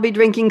all. And I'll be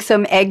drinking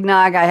some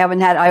eggnog.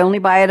 I only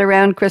buy it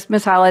around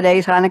Christmas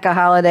holidays, Hanukkah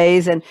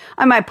holidays, and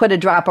I might put a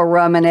drop of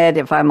rum in it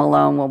if I'm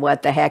alone. Well,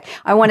 what the heck.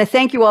 I want to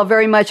thank you all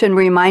very much. And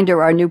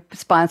reminder, our new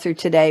sponsor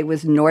today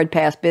was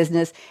NordPass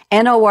Business,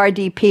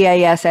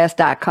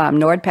 NORDPASS.com,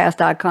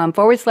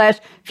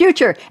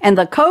 nordpass.com/future. And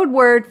the code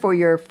word for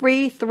your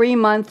free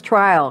 3-month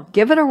trial.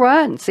 Give it a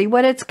run. See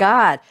what it's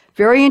got.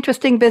 Very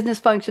interesting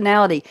business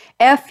functionality.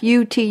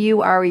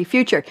 FUTURE,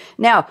 future.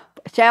 Now,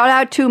 shout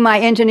out to my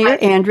engineer,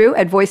 Andrew,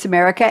 at Voice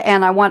America.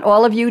 And I want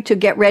all of you to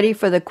get ready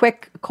for the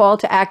quick call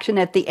to action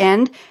at the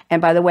end.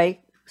 And by the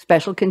way,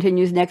 special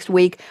continues next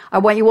week. I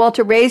want you all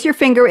to raise your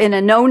finger in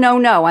a no, no,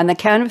 no. On the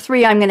count of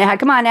 3, I'm going to have,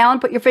 come on,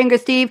 Alan, put your finger,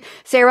 Steve,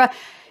 Sarah.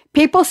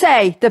 People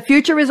say the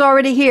future is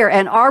already here.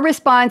 And our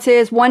response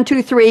is 1,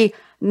 2, 3.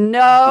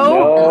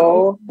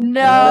 No.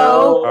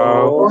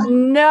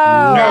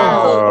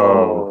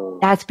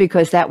 That's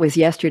because that was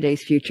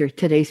yesterday's future.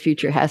 Today's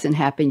future hasn't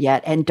happened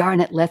yet. And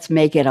darn it, let's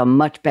make it a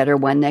much better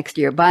one next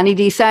year. Bonnie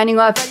D signing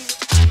off.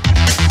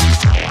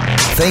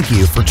 Thank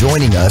you for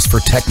joining us for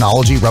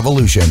Technology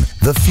Revolution,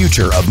 the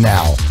future of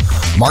now.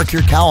 Mark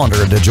your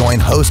calendar to join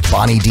host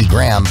Bonnie D.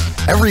 Graham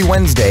every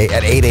Wednesday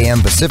at 8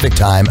 a.m. Pacific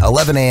Time,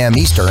 11 a.m.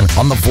 Eastern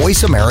on the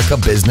Voice America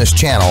Business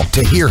Channel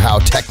to hear how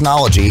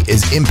technology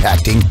is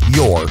impacting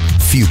your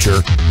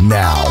future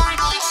now.